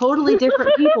be totally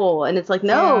different people. And it's like,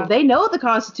 no, they know the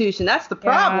Constitution. That's the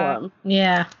problem.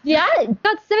 Yeah,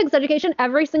 got civics education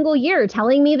every single year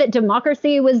telling me that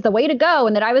democracy was the way to go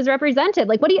and that I was represented.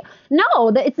 Like, no,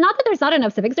 it's not that there's not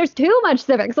enough civics. There's too much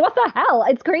civics. What the hell?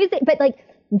 It's crazy. But like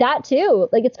that too,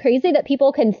 like it's crazy that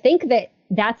people can think that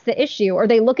that's the issue, or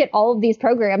they look at all of these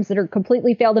programs that are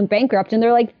completely failed and bankrupt and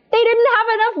they're like, they didn't have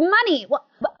enough money. Well,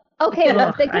 okay, well,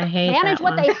 if they could manage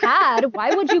what they had,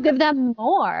 why would you give them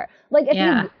more? Like, if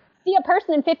you see a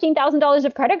person in $15,000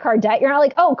 of credit card debt, you're not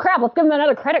like, oh, crap, let's give them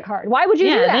another credit card. Why would you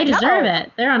do that? Yeah, they deserve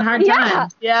it. They're on hard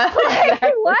times. Yeah.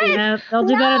 Like, what? You know, they'll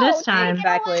do better this time.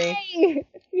 Exactly.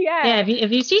 Yeah,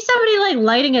 if you see somebody, like,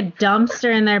 lighting a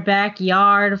dumpster in their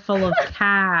backyard full of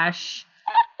cash,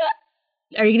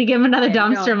 are you going to give them another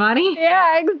dumpster money?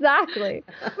 Yeah, exactly.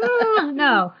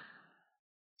 No.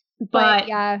 But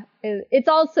yeah, it's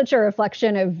all such a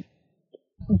reflection of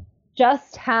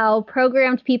just how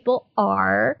programmed people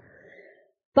are.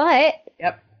 But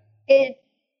it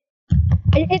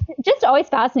just always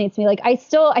fascinates me. Like I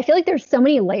feel like there's so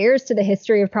many layers to the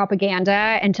history of propaganda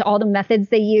and to all the methods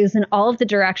they use and all of the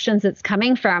directions it's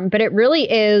coming from. But it really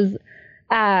is.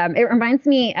 It reminds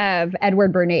me of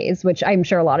Edward Bernays, which I'm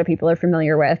sure a lot of people are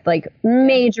familiar with, like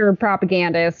major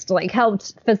propagandist, like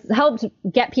helped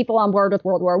get people on board with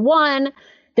World War I.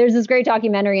 There's this great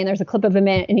documentary and there's a clip of him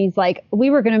in it and he's like, we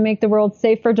were going to make the world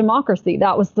safe for democracy.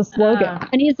 That was the slogan.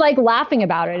 And he's like laughing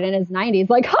about it in his 90s,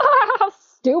 like, how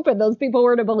stupid those people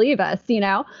were to believe us, you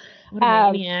know? What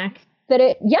a maniac.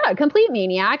 But complete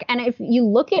maniac. And if you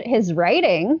look at his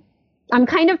writing, I'm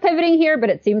kind of pivoting here, but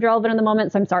it seemed relevant in the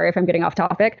moment, so I'm sorry if I'm getting off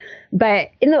topic.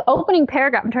 But in the opening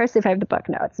paragraph, I'm trying to see if I have the book.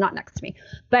 No, it's not next to me.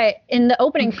 But in the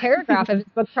opening paragraph of his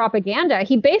book, Propaganda,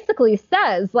 he basically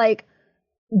says, like,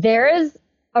 there is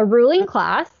a ruling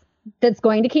class that's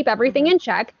going to keep everything in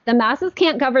check. The masses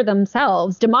can't govern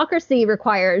themselves. Democracy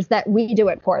requires that we do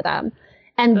it for them.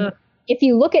 And if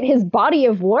you look at his body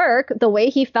of work, the way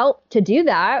he felt to do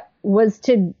that was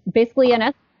to basically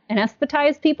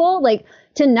anesthetize people, like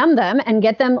to numb them and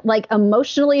get them like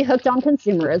emotionally hooked on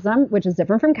consumerism, which is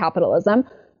different from capitalism.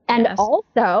 And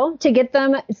also to get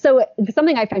them. So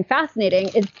something I find fascinating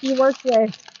is he worked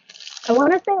with, I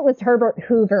want to say it was Herbert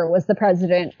Hoover was the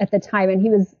president at the time. And he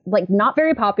was like not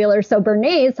very popular. So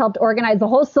Bernays helped organize the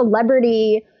whole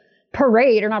celebrity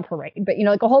parade, or not parade, but, you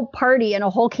know, like a whole party and a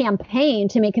whole campaign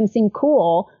to make him seem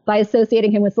cool by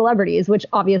associating him with celebrities, which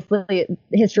obviously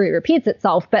history repeats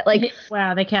itself. But like,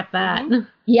 wow, they kept that.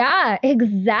 Yeah,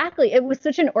 exactly. It was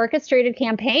such an orchestrated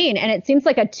campaign. And it seems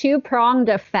like a two-pronged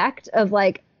effect of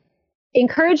like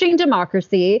encouraging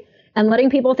democracy and letting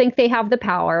people think they have the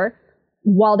power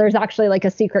while there's actually like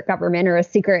a secret government or a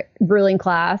secret ruling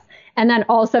class, and then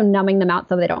also numbing them out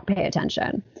so they don't pay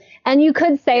attention. And you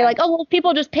could say like, oh, well, if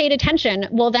people just paid attention,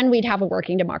 well, then we'd have a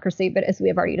working democracy. But as we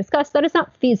have already discussed, that is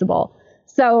not feasible.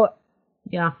 So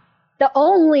the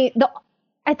only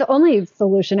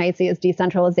solution I see is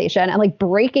decentralization and like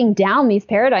breaking down these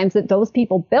paradigms that those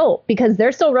people built, because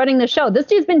they're still running the show. This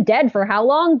dude's been dead for how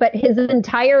long? But his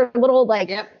entire little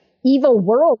like evil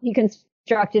world he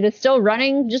constructed is still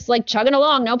running, just like chugging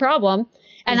along, no problem.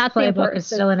 And His that's playbook is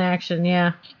still in action,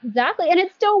 Exactly. And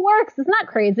it still works. Isn't that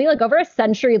crazy? Like over a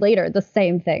century later, the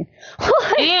same thing.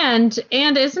 and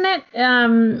isn't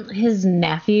it his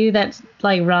nephew that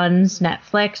like runs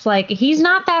Netflix? Like he's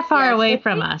not that far away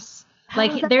from us.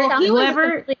 Like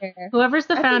whoever's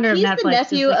the founder of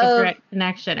Netflix is like a direct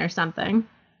connection or something.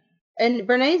 And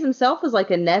Bernays himself was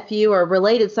like a nephew or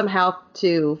related somehow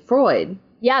to Freud.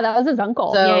 Yeah, that was his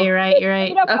uncle. So, yeah, you're right.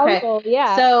 Okay. Uncle,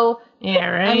 yeah. So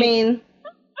right. I mean.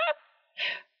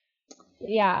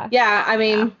 Yeah. Yeah, I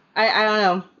mean, I don't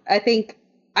know. I think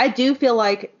I do feel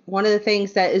like one of the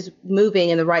things that is moving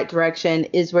in the right direction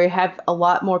is we have a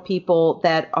lot more people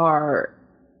that are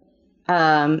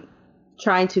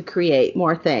trying to create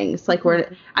more things. Like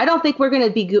I don't think we're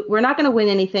not going to win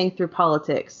anything through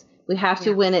politics. We have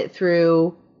to win it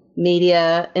through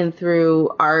media and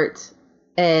through art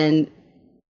and,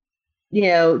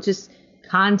 just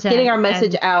content, getting our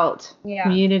message out.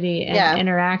 Community and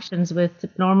interactions with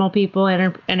normal people,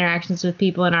 interactions with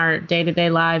people in our day-to-day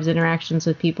lives, interactions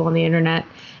with people on the internet,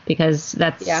 because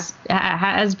that's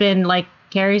has been, like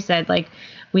Carrie said, like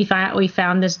we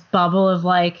found this bubble of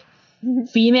like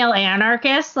female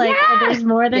anarchists. Like there's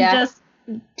more than just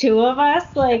two of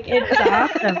us. Like it's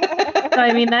awesome. So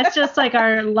I mean, that's just like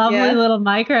our lovely little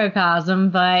microcosm,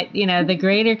 but the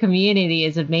greater community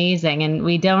is amazing, and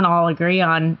we don't all agree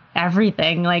on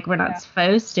everything, like we're not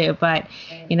supposed to, but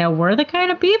we're the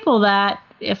kind of people that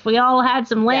if we all had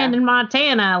some land in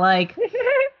Montana, like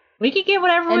we could get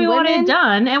whatever we wanted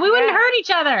done and we wouldn't hurt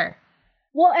each other.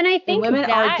 Well, and I think women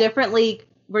are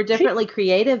we're differently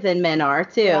creative than men are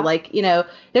too. Like,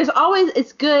 there's always,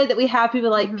 it's good that we have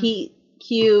people like Pete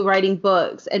Q writing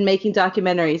books and making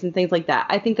documentaries and things like that.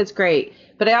 I think that's great.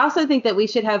 But I also think that we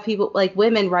should have people like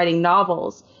women writing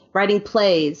novels, writing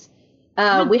plays.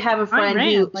 We have a friend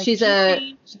who she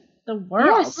changed the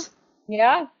world. Yes.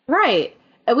 Yeah. Right.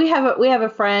 We have a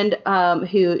friend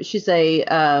who she's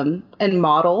a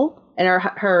model, and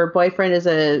her boyfriend is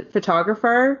a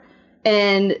photographer.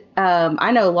 And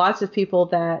I know lots of people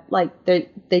that like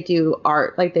they do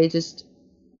art, like they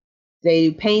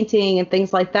do painting and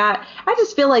things like that. I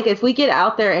just feel like if we get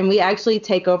out there and we actually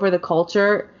take over the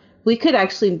culture, we could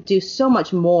actually do so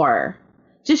much more.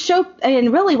 Just show,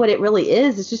 and really what it really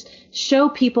is just show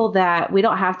people that we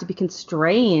don't have to be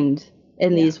constrained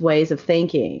in these ways of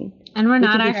thinking. And we're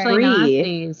not actually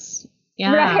Nazis.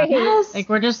 Yeah. Right. Yes. Like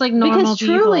we're just like normal people.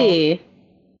 Truly,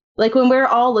 like when we're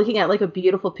all looking at like a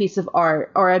beautiful piece of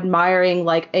art or admiring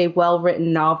like a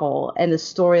well-written novel and the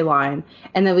storyline,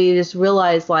 and then we just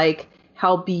realize like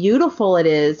how beautiful it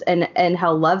is and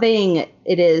how loving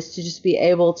it is to just be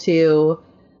able to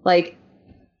like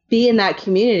be in that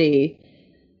community,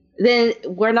 then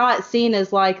we're not seen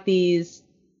as like these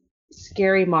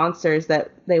scary monsters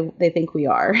that they think we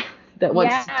are that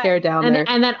wants to tear down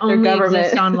and that only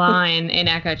exists online in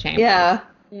echo chambers.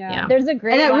 Yeah. There's a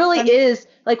great, and it really is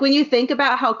like when you think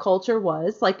about how culture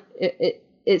was like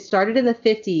it started in the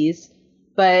 50s,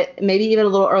 but maybe even a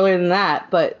little earlier than that.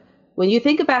 But when you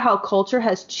think about how culture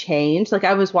has changed, like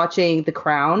I was watching The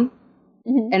Crown,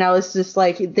 and I was just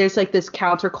like, there's like this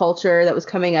counterculture that was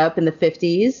coming up in the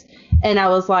 50s, and I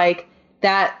was like,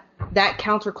 that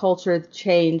counterculture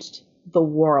changed the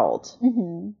world.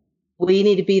 We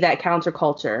need to be that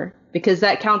counterculture because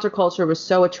that counterculture was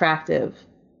so attractive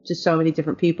to so many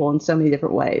different people in so many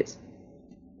different ways.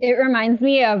 It reminds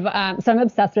me of, so I'm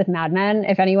obsessed with Mad Men.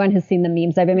 If anyone has seen the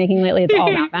memes I've been making lately, it's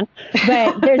all Mad Men.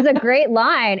 But there's a great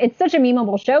line. It's such a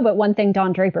memeable show, but one thing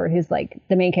Don Draper, who's like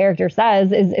the main character,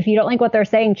 says is, if you don't like what they're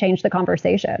saying, change the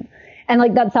conversation. And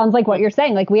like, that sounds like what you're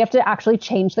saying. Like we have to actually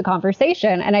change the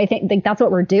conversation. And I think that's what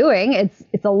we're doing.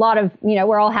 It's a lot of,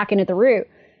 we're all hacking at the root.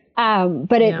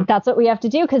 But that's what we have to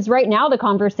do. Because right now the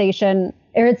conversation,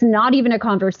 or it's not even a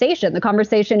conversation. The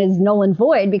conversation is null and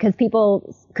void because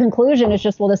people's conclusion is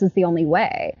just, well, this is the only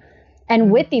way.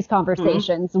 And with these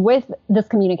conversations, with this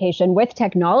communication, with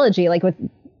technology, like with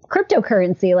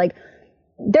cryptocurrency, like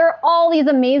there are all these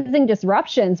amazing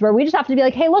disruptions where we just have to be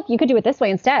like, hey, look, you could do it this way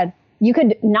instead. You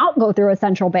could not go through a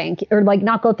central bank or like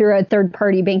not go through a third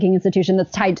party banking institution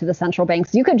that's tied to the central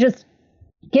banks. You could just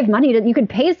give money you could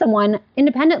pay someone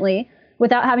independently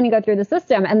without having to go through the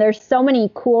system. And there's so many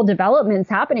cool developments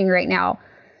happening right now.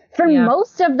 For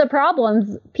most of the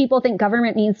problems people think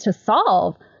government needs to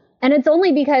solve. And it's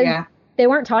only because they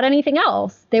weren't taught anything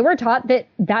else. They were taught that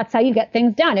that's how you get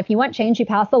things done. If you want change, you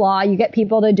pass the law, you get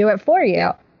people to do it for you.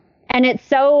 And it's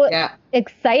so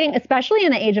exciting, especially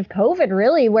in the age of COVID,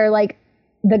 really, where like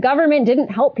the government didn't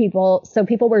help people, so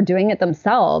people were doing it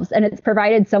themselves. And it's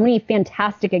provided so many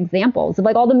fantastic examples of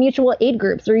like all the mutual aid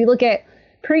groups where you look at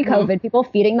pre-COVID, people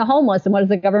feeding the homeless. And what does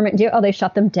the government do? Oh, they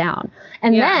shut them down.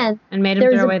 And then and made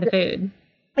them throw away the food.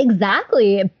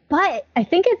 Exactly. But I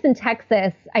think it's in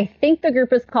Texas. I think the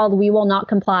group is called We Will Not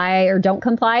Comply or Don't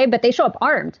Comply, but they show up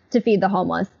armed to feed the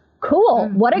homeless. Cool.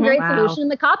 What a great solution.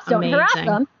 The cops don't harass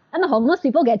them and the homeless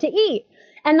people get to eat.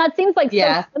 And that seems like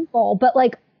so simple, but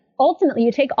like ultimately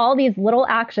you take all these little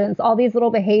actions, all these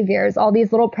little behaviors, all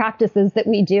these little practices that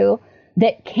we do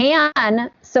that can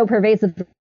so pervasively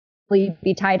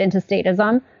be tied into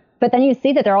statism, But then you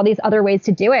see that there are all these other ways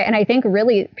to do it. And I think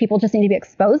really people just need to be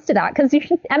exposed to that, because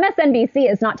MSNBC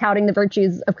is not touting the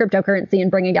virtues of cryptocurrency and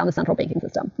bringing down the central banking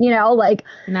system. You know, like,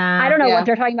 I don't know what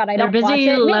they're talking about. They're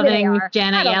busy loving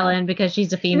Janet Yellen because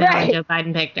she's a female and Joe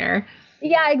Biden picked her.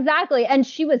 Yeah, exactly. And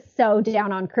she was so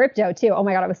down on crypto too. Oh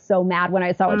my God, I was so mad when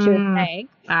I saw what she was saying.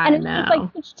 And it's just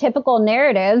like such typical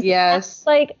narratives. Yes.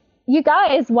 Like, you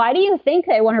guys, why do you think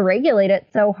they want to regulate it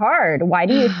so hard? Why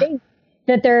do you think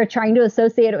that they're trying to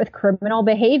associate it with criminal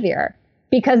behavior?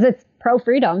 Because it's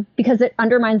pro-freedom, because it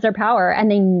undermines their power, and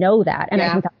they know that. And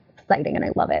I think that's exciting, and I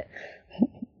love it.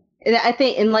 And I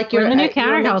think, and like you're the new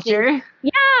counterculture.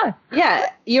 Yeah.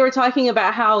 You were talking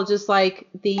about how just like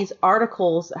these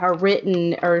articles are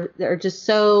written, or they're just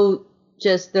so,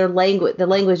 just the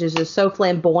language is just so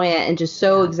flamboyant and just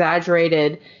so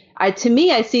exaggerated. To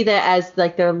me, I see that as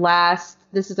like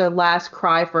this is their last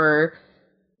cry for,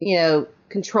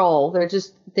 control. They're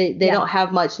just, they don't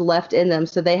have much left in them.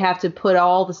 So they have to put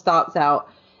all the stops out.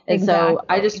 And so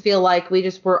I just feel like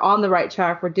we're on the right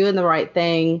track. We're doing the right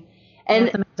thing.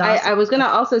 And I was going to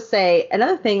also say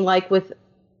another thing, like with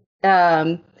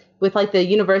like the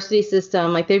university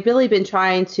system, like they've really been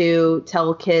trying to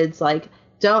tell kids, like,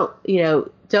 don't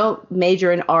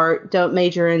major in art, don't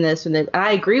major in this and that. And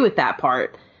I agree with that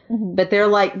part. Mm-hmm. But they're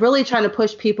like really trying to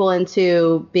push people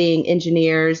into being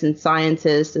engineers and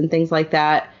scientists and things like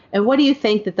that. And what do you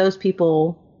think that those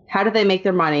people, how do they make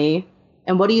their money?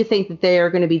 And what do you think that they are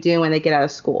going to be doing when they get out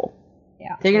of school?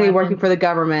 Yeah, they're going to be working for the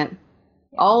government.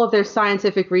 Yeah. All of their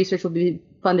scientific research will be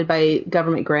funded by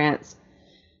government grants.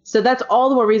 So that's all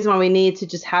the more reason why we need to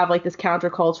just have like this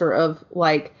counterculture of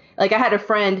like I had a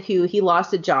friend who he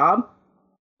lost a job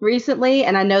recently,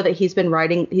 and I know that he's been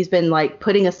like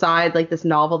putting aside like this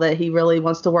novel that he really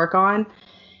wants to work on.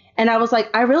 And I was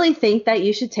like, I really think that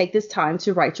you should take this time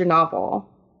to write your novel.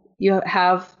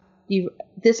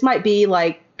 This might be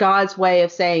like God's way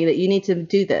of saying that you need to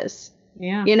do this.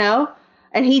 Yeah.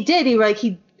 And he did.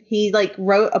 He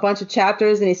wrote a bunch of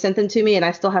chapters and he sent them to me, and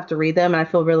I still have to read them, and I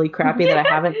feel really crappy that I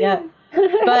haven't yet.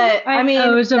 But I mean,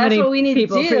 that's what we need to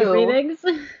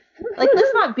do. Like,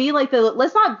 let's not be like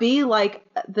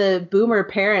the boomer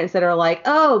parents that are like,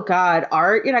 oh God,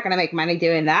 art, you're not going to make money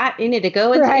doing that. You need to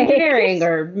go into engineering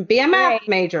or be a math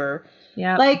major.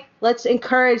 Yeah. Like, let's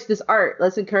encourage this art.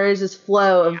 Let's encourage this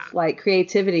flow of like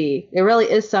creativity. There really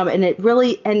is some, and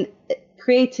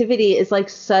creativity is like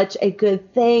such a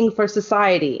good thing for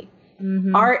society.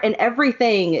 Mm-hmm. Art and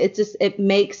everything. It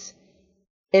makes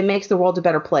the world a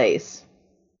better place.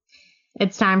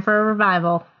 It's time for a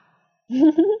revival.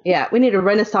 Yeah, we need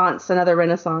another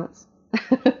renaissance.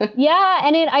 Yeah,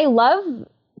 and I love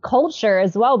culture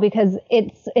as well, because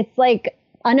it's like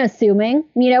unassuming.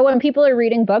 When people are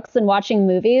reading books and watching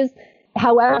movies,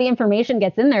 however the information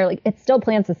gets in there, like, it still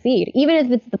plants a seed, even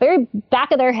if it's the very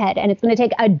back of their head, and it's going to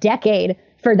take a decade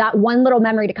for that one little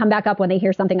memory to come back up when they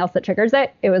hear something else that triggers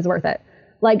it. It was worth it.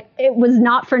 Like, it was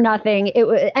not for nothing.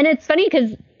 And it's funny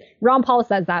because Ron Paul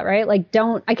says that, right? Like,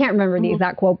 I can't remember the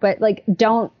exact quote, but like,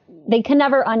 they can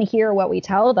never unhear what we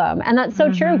tell them. And that's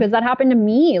so true, because that happened to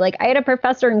me. Like, I had a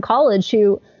professor in college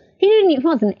who, he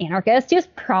wasn't an anarchist. He was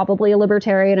probably a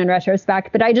libertarian in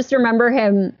retrospect, but I just remember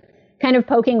him kind of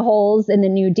poking holes in the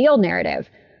New Deal narrative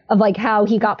of like how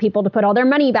he got people to put all their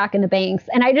money back in the banks.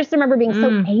 And I just remember being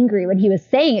so angry when he was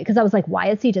saying it, because I was like,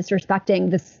 why is he disrespecting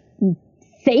this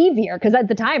savior? Because at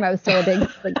the time I was still a big,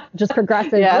 like, just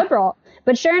progressive liberal.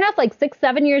 But sure enough, like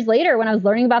 6-7 years later, when I was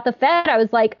learning about the Fed, I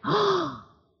was like,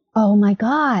 oh my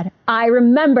God, I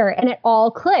remember. And it all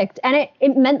clicked. And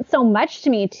it meant so much to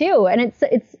me too. And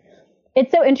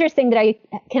it's so interesting that I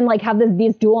can like have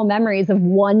these dual memories of,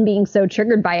 one, being so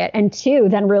triggered by it, and two,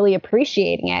 then really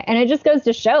appreciating it. And it just goes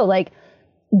to show, like,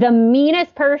 the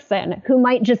meanest person who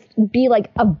might just be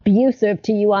like abusive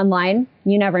to you online,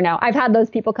 you never know. I've had those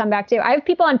people come back too. I have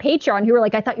people on Patreon who are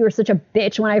like, I thought you were such a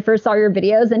bitch when I first saw your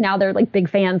videos, and now they're like big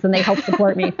fans and they help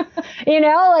support me. Nice. You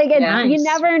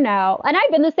never know. And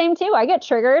I've been the same too. I get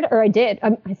triggered, or I did.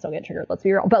 I still get triggered, let's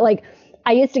be real. But like,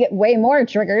 I used to get way more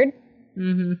triggered.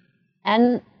 Mm-hmm.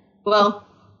 And well,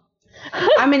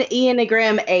 I'm an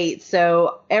Enneagram 8,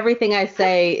 so everything I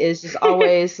say is just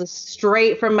always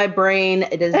straight from my brain.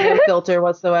 It is no filter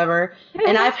whatsoever.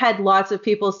 And I've had lots of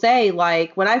people say,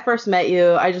 like, when I first met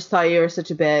you, I just thought you were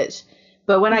such a bitch.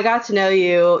 But when I got to know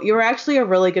you, you were actually a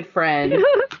really good friend,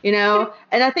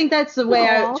 And I think that's the way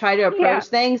I try to approach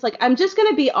things. Like, I'm just going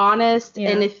to be honest.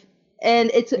 Yeah.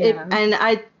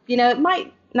 It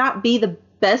might not be the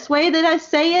best way that I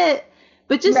say it,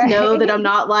 but just know that I'm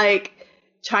not like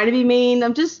trying to be mean.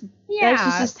 I'm just,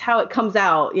 that's just how it comes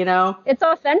out, It's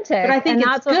authentic. But I think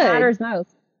that's what matters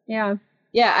most. Yeah.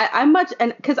 Yeah, I'm much,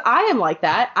 and because I am like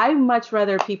that, I much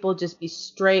rather people just be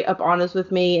straight up honest with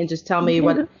me and just tell me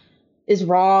what is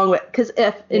wrong. Because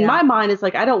if in my mind it's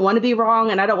like I don't want to be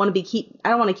wrong and I don't want to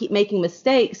keep making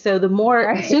mistakes. So the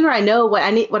sooner I know what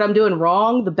I'm doing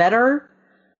wrong, the better.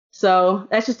 So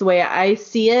that's just the way I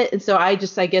see it, and so I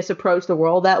guess approach the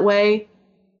world that way.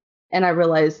 And I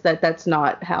realize that that's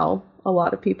not how a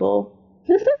lot of people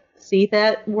see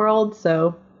that world.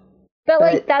 So, but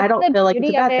like that's I don't feel like it's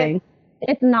a bad thing.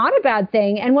 It's not a bad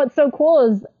thing. And what's so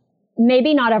cool is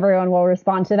maybe not everyone will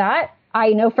respond to that. I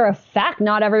know for a fact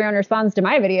not everyone responds to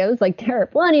my videos. Like there are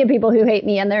plenty of people who hate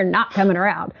me and they're not coming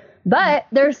around. But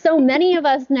there's so many of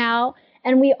us now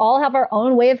and we all have our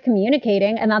own way of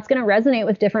communicating and that's going to resonate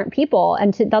with different people.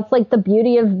 And that's like the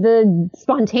beauty of the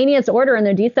spontaneous order and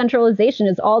the decentralization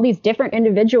is all these different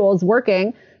individuals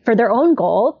working for their own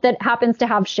goal that happens to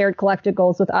have shared collective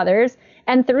goals with others.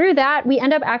 And through that, we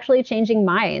end up actually changing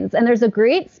minds. And there's a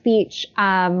great speech.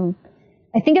 I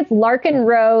think it's Larkin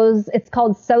Rose. It's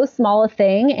called So Small a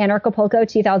Thing, Anarchapulco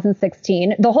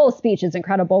 2016. The whole speech is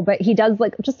incredible, but he does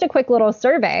like just a quick little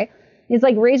survey. He's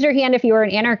like, raise your hand if you were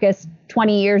an anarchist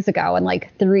 20 years ago. And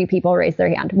like 3 people raise their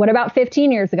hand. What about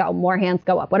 15 years ago? More hands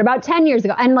go up. What about 10 years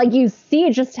ago? And like you see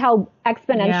just how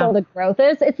exponential the growth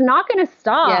is. It's not going to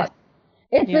stop.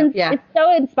 Yeah. It's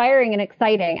so inspiring and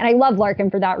exciting. And I love Larkin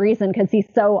for that reason, because he's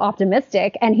so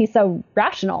optimistic and he's so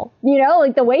rational. You know,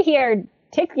 like the way he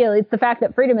articulates the fact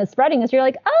that freedom is spreading is you're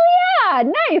like, oh yeah,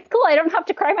 nice, cool. I don't have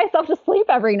to cry myself to sleep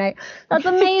every night. That's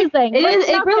amazing.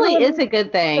 It really is a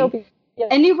good thing.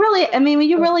 And when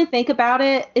you really think about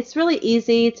it, it's really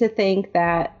easy to think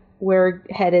that we're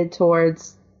headed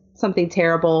towards something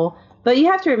terrible. But you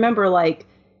have to remember, like,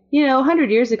 100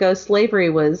 years ago, slavery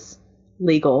was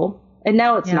legal. And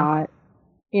now it's not,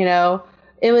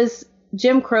 it was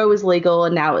Jim Crow was legal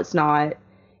and now it's not,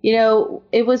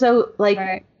 it was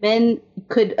men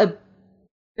could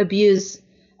abuse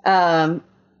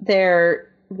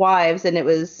their wives and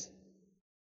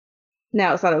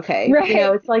now it's not okay. Right.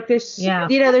 It's like there's,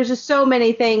 there's just so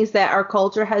many things that our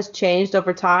culture has changed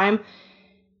over time.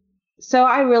 So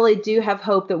I really do have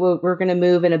hope that we're going to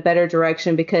move in a better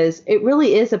direction, because it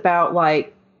really is about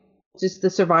like, just the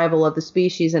survival of the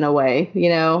species in a way,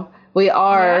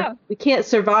 we can't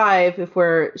survive if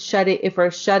we're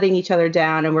shutting each other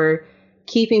down and we're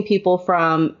keeping people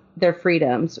from their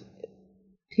freedoms.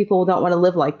 People don't want to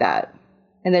live like that,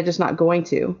 and they're just not going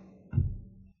to.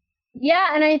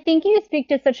 Yeah, and I think you speak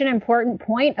to such an important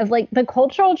point of like the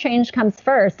cultural change comes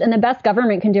first, and the best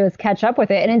government can do is catch up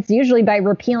with it. And it's usually by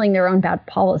repealing their own bad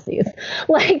policies.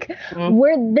 Like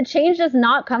where the change does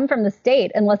not come from the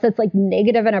state unless it's like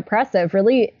negative and oppressive.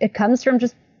 Really, it comes from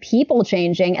just people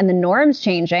changing and the norms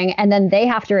changing, and then they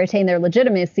have to retain their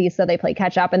legitimacy. So they play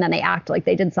catch up and then they act like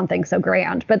they did something so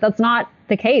grand. But that's not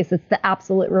the case. It's the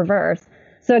absolute reverse.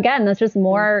 So again, that's just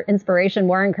more inspiration,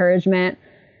 more encouragement.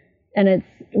 And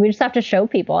we just have to show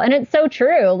people. And it's so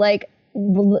true. Like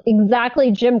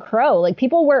exactly Jim Crow, like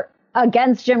people were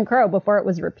against Jim Crow before it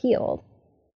was repealed.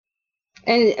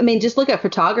 And I mean, just look at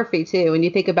photography too. When you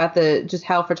think about just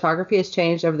how photography has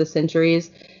changed over the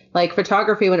centuries, like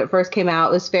photography, when it first came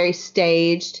out, was very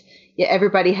staged. Yeah,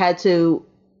 everybody had to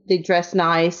dress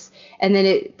nice. And then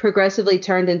it progressively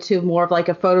turned into more of like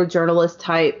a photojournalist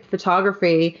type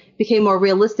photography, became more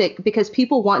realistic because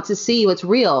people want to see what's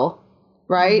real.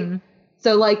 Right. Mm-hmm.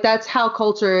 So like that's how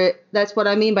culture, that's what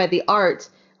I mean by the art.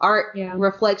 Art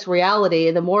reflects reality.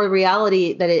 And the more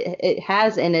reality that it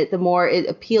has in it, the more it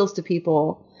appeals to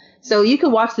people. So you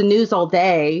can watch the news all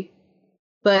day,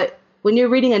 but when you're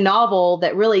reading a novel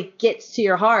that really gets to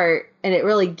your heart and it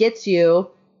really gets you,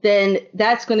 then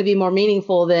that's going to be more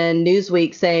meaningful than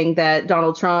Newsweek saying that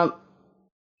Donald Trump,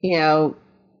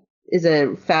 is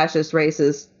a fascist,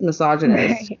 racist,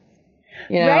 misogynist. Right.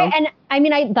 Right. And I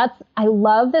mean, I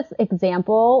love this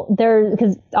example there,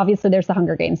 because obviously there's the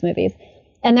Hunger Games movies.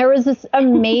 And there was this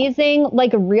amazing,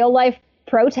 like real life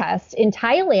protest in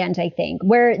Thailand, I think,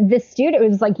 where it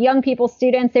was like young people,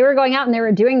 students, they were going out and they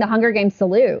were doing the Hunger Games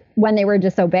salute when they were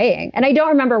disobeying. And I don't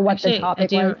remember what the topic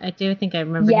was. I do think I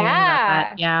remember hearing about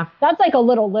that. Yeah. That's like a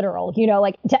little literal,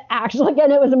 like to actually,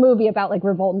 again, it was a movie about like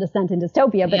revolt and dissent and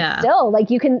dystopia, but still like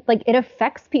you can, like it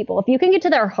affects people. If you can get to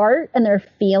their heart and their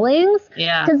feelings,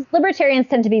 because libertarians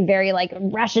tend to be very like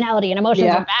rationality and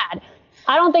emotions are bad.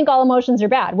 I don't think all emotions are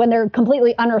bad when they're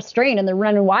completely unrestrained and they're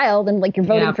running wild and like you're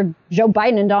voting for Joe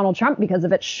Biden and Donald Trump because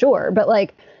of it. Sure. But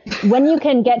like when you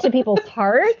can get to people's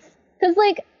hearts, because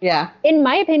like, in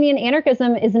my opinion,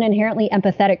 anarchism is an inherently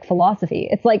empathetic philosophy.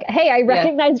 It's like, hey, I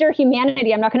recognize your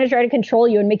humanity. I'm not going to try to control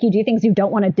you and make you do things you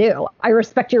don't want to do. I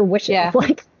respect your wishes.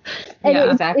 Like And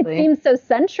exactly. It seems so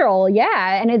central.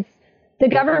 Yeah. And the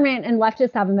government and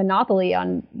leftists have a monopoly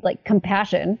on like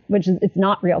compassion, which is, it's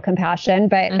not real compassion,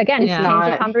 but again, change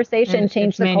the conversation,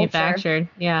 change the manufactured.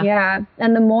 culture. Yeah.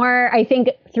 And the more I think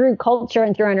through culture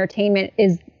and through entertainment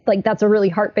is like, that's a really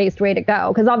heart-based way to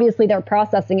go. Cause obviously they're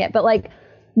processing it, but like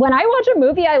when I watch a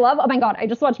movie I love, oh my God, I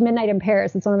just watched Midnight in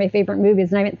Paris. It's one of my favorite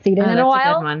movies and I haven't seen it in a while. That's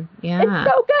a good one. Yeah.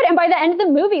 It's so good. And by the end of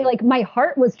the movie, like my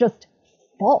heart was just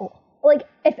full. Like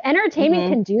if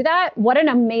entertainment can do that, what an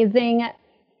amazing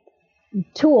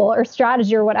tool or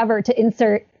strategy or whatever to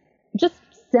insert just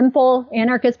simple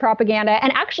anarchist propaganda.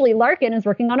 And actually Larkin is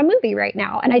working on a movie right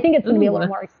now. And I think it's going to be a little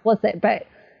more explicit, but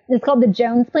it's called The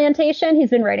Jones Plantation. He's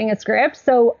been writing a script.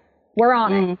 So we're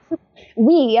on it. I'm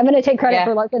going to take credit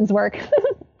for Larkin's work.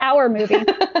 Our movie.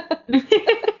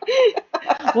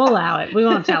 We'll allow it. We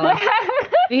won't tell him.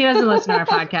 He doesn't listen to our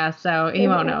podcast, so he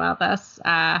won't know about this.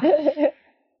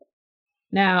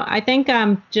 No, I think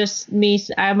just me.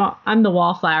 I'm the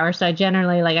wallflower, so I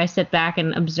generally I sit back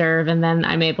and observe, and then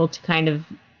I'm able to kind of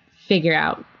figure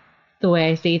out the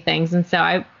way I see things. And so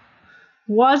I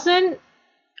wasn't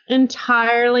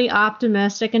entirely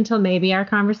optimistic until maybe our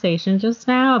conversation just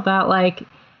now about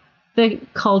the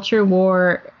culture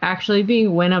war actually being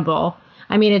winnable.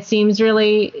 I mean, it seems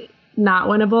really not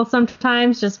winnable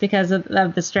sometimes just because of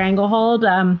the stranglehold.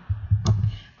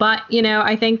 But,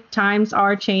 I think times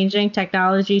are changing,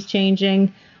 technology's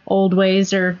changing, old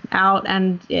ways are out,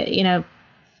 and,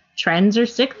 trends are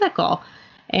cyclical.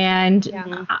 And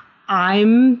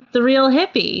I'm the real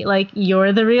hippie.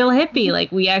 You're the real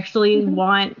hippie. We actually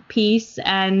want peace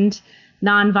and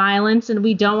nonviolence, and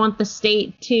we don't want the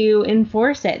state to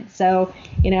enforce it. So,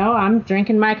 I'm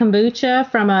drinking my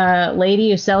kombucha from a lady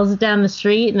who sells it down the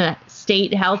street, and the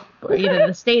state health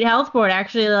board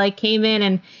actually came in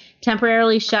and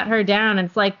temporarily shut her down. And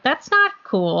it's that's not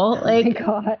cool. Oh my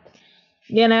God.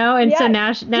 So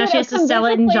now she has to sell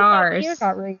it in jars.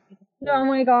 Oh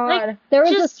my God. There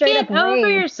was just a straight up get over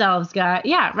yourselves, guys.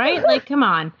 Yeah, right? Come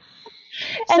on.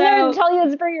 And they're telling you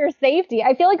it's for your safety.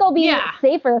 I feel like I'll be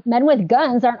safer if men with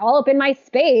guns aren't all up in my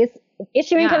space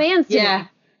issuing commands to me.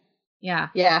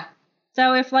 Yeah.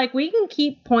 So if we can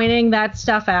keep pointing that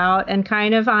stuff out and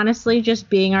kind of honestly just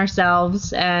being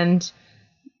ourselves and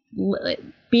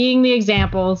being the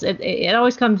examples, it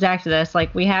always comes back to this.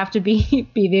 We have to be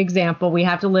the example. We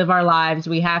have to live our lives.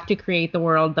 We have to create the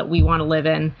world that we want to live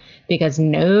in, because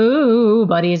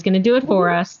nobody is going to do it for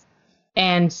us.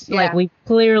 And we've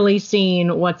clearly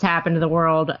seen what's happened to the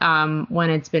world when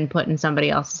it's been put in somebody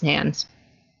else's hands.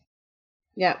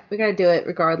 Yeah, we got to do it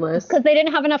regardless. Because they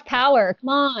didn't have enough power. Come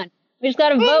on. We just got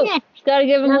to vote. Just got to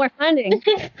give them more funding.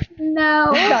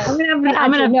 No.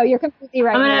 No, you're completely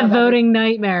right. I'm going to have voting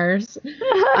nightmares.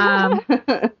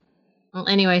 Well,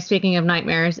 anyway, speaking of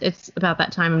nightmares, it's about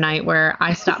that time of night where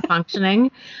I stop functioning.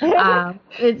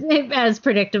 It's as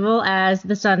predictable as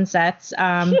the sun sets.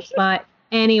 But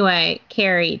anyway,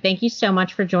 Carrie, thank you so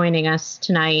much for joining us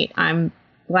tonight. I'm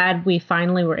glad we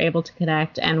finally were able to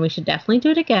connect, and we should definitely do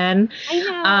it again. I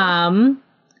know.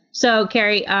 So,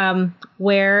 Carrie,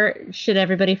 where should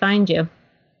everybody find you?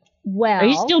 Well, are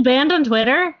you still banned on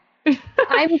Twitter?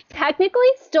 I'm technically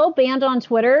still banned on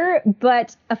Twitter,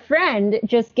 but a friend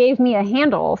just gave me a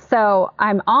handle, so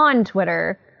I'm on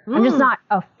Twitter. I'm just not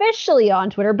officially on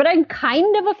Twitter, but I'm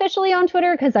kind of officially on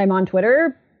Twitter because I'm on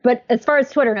Twitter. But as far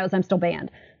as Twitter knows, I'm still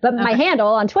banned. But my handle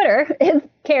on Twitter is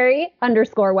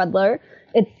Carrie_Wedler.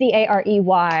 It's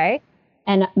Carey.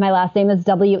 And my last name is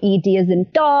W-E-D as in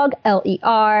dog,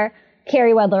 L-E-R.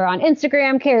 Carrie Wedler on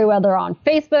Instagram, Carrie Wedler on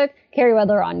Facebook, Carrie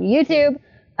Wedler on YouTube.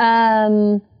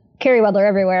 Carrie Wedler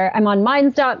everywhere. I'm on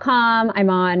Minds.com. I'm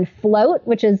on Float,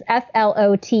 which is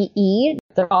Flote.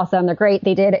 They're awesome. They're great.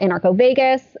 They did Anarcho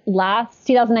Vegas last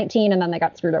 2019, and then they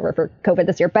got screwed over for COVID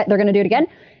this year, but they're going to do it again.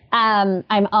 I'm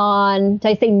on, did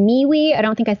I say MeWe? I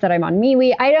don't think I said I'm on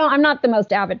MeWe. I'm not the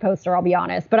most avid poster, I'll be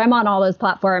honest, but I'm on all those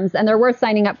platforms, and they're worth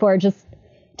signing up for just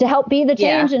to help be the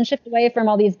change and shift away from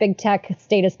all these big tech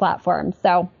status platforms.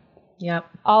 So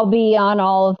I'll be on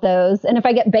all of those. And if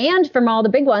I get banned from all the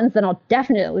big ones, then I'll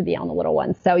definitely be on the little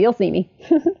ones. So you'll see me.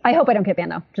 I hope I don't get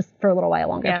banned, though, just for a little while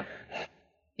longer.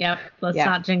 Yep. Let's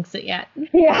not jinx it yet.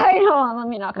 Yeah, I know. Let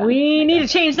me knock on. We need to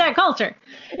change that culture.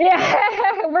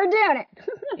 Yeah, we're doing it.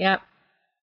 Yep.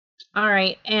 All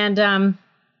right. And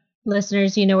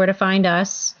listeners, you know where to find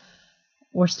us.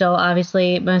 We're still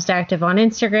obviously most active on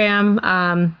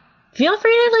Instagram. Feel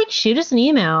free to shoot us an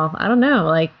email. I don't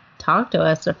know, talk to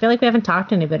us. I feel like we haven't talked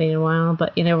to anybody in a while,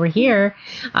 but we're here.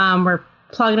 We're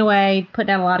plugging away,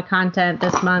 putting out a lot of content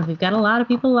this month. We've got a lot of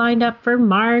people lined up for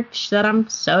March that I'm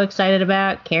so excited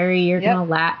about. Carrie, you're gonna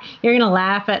laugh. You're gonna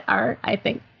laugh at our, I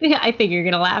think, Yeah, I think you're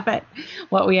going to laugh at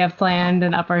what we have planned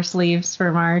and up our sleeves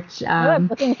for March. I'm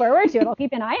looking forward to it. I'll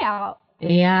keep an eye out.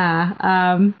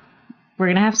 Yeah. We're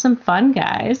going to have some fun,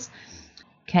 guys.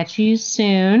 Catch you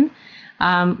soon,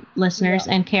 listeners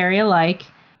and Carrie alike.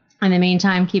 In the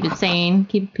meantime, keep it sane,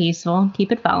 keep it peaceful,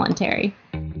 keep it voluntary.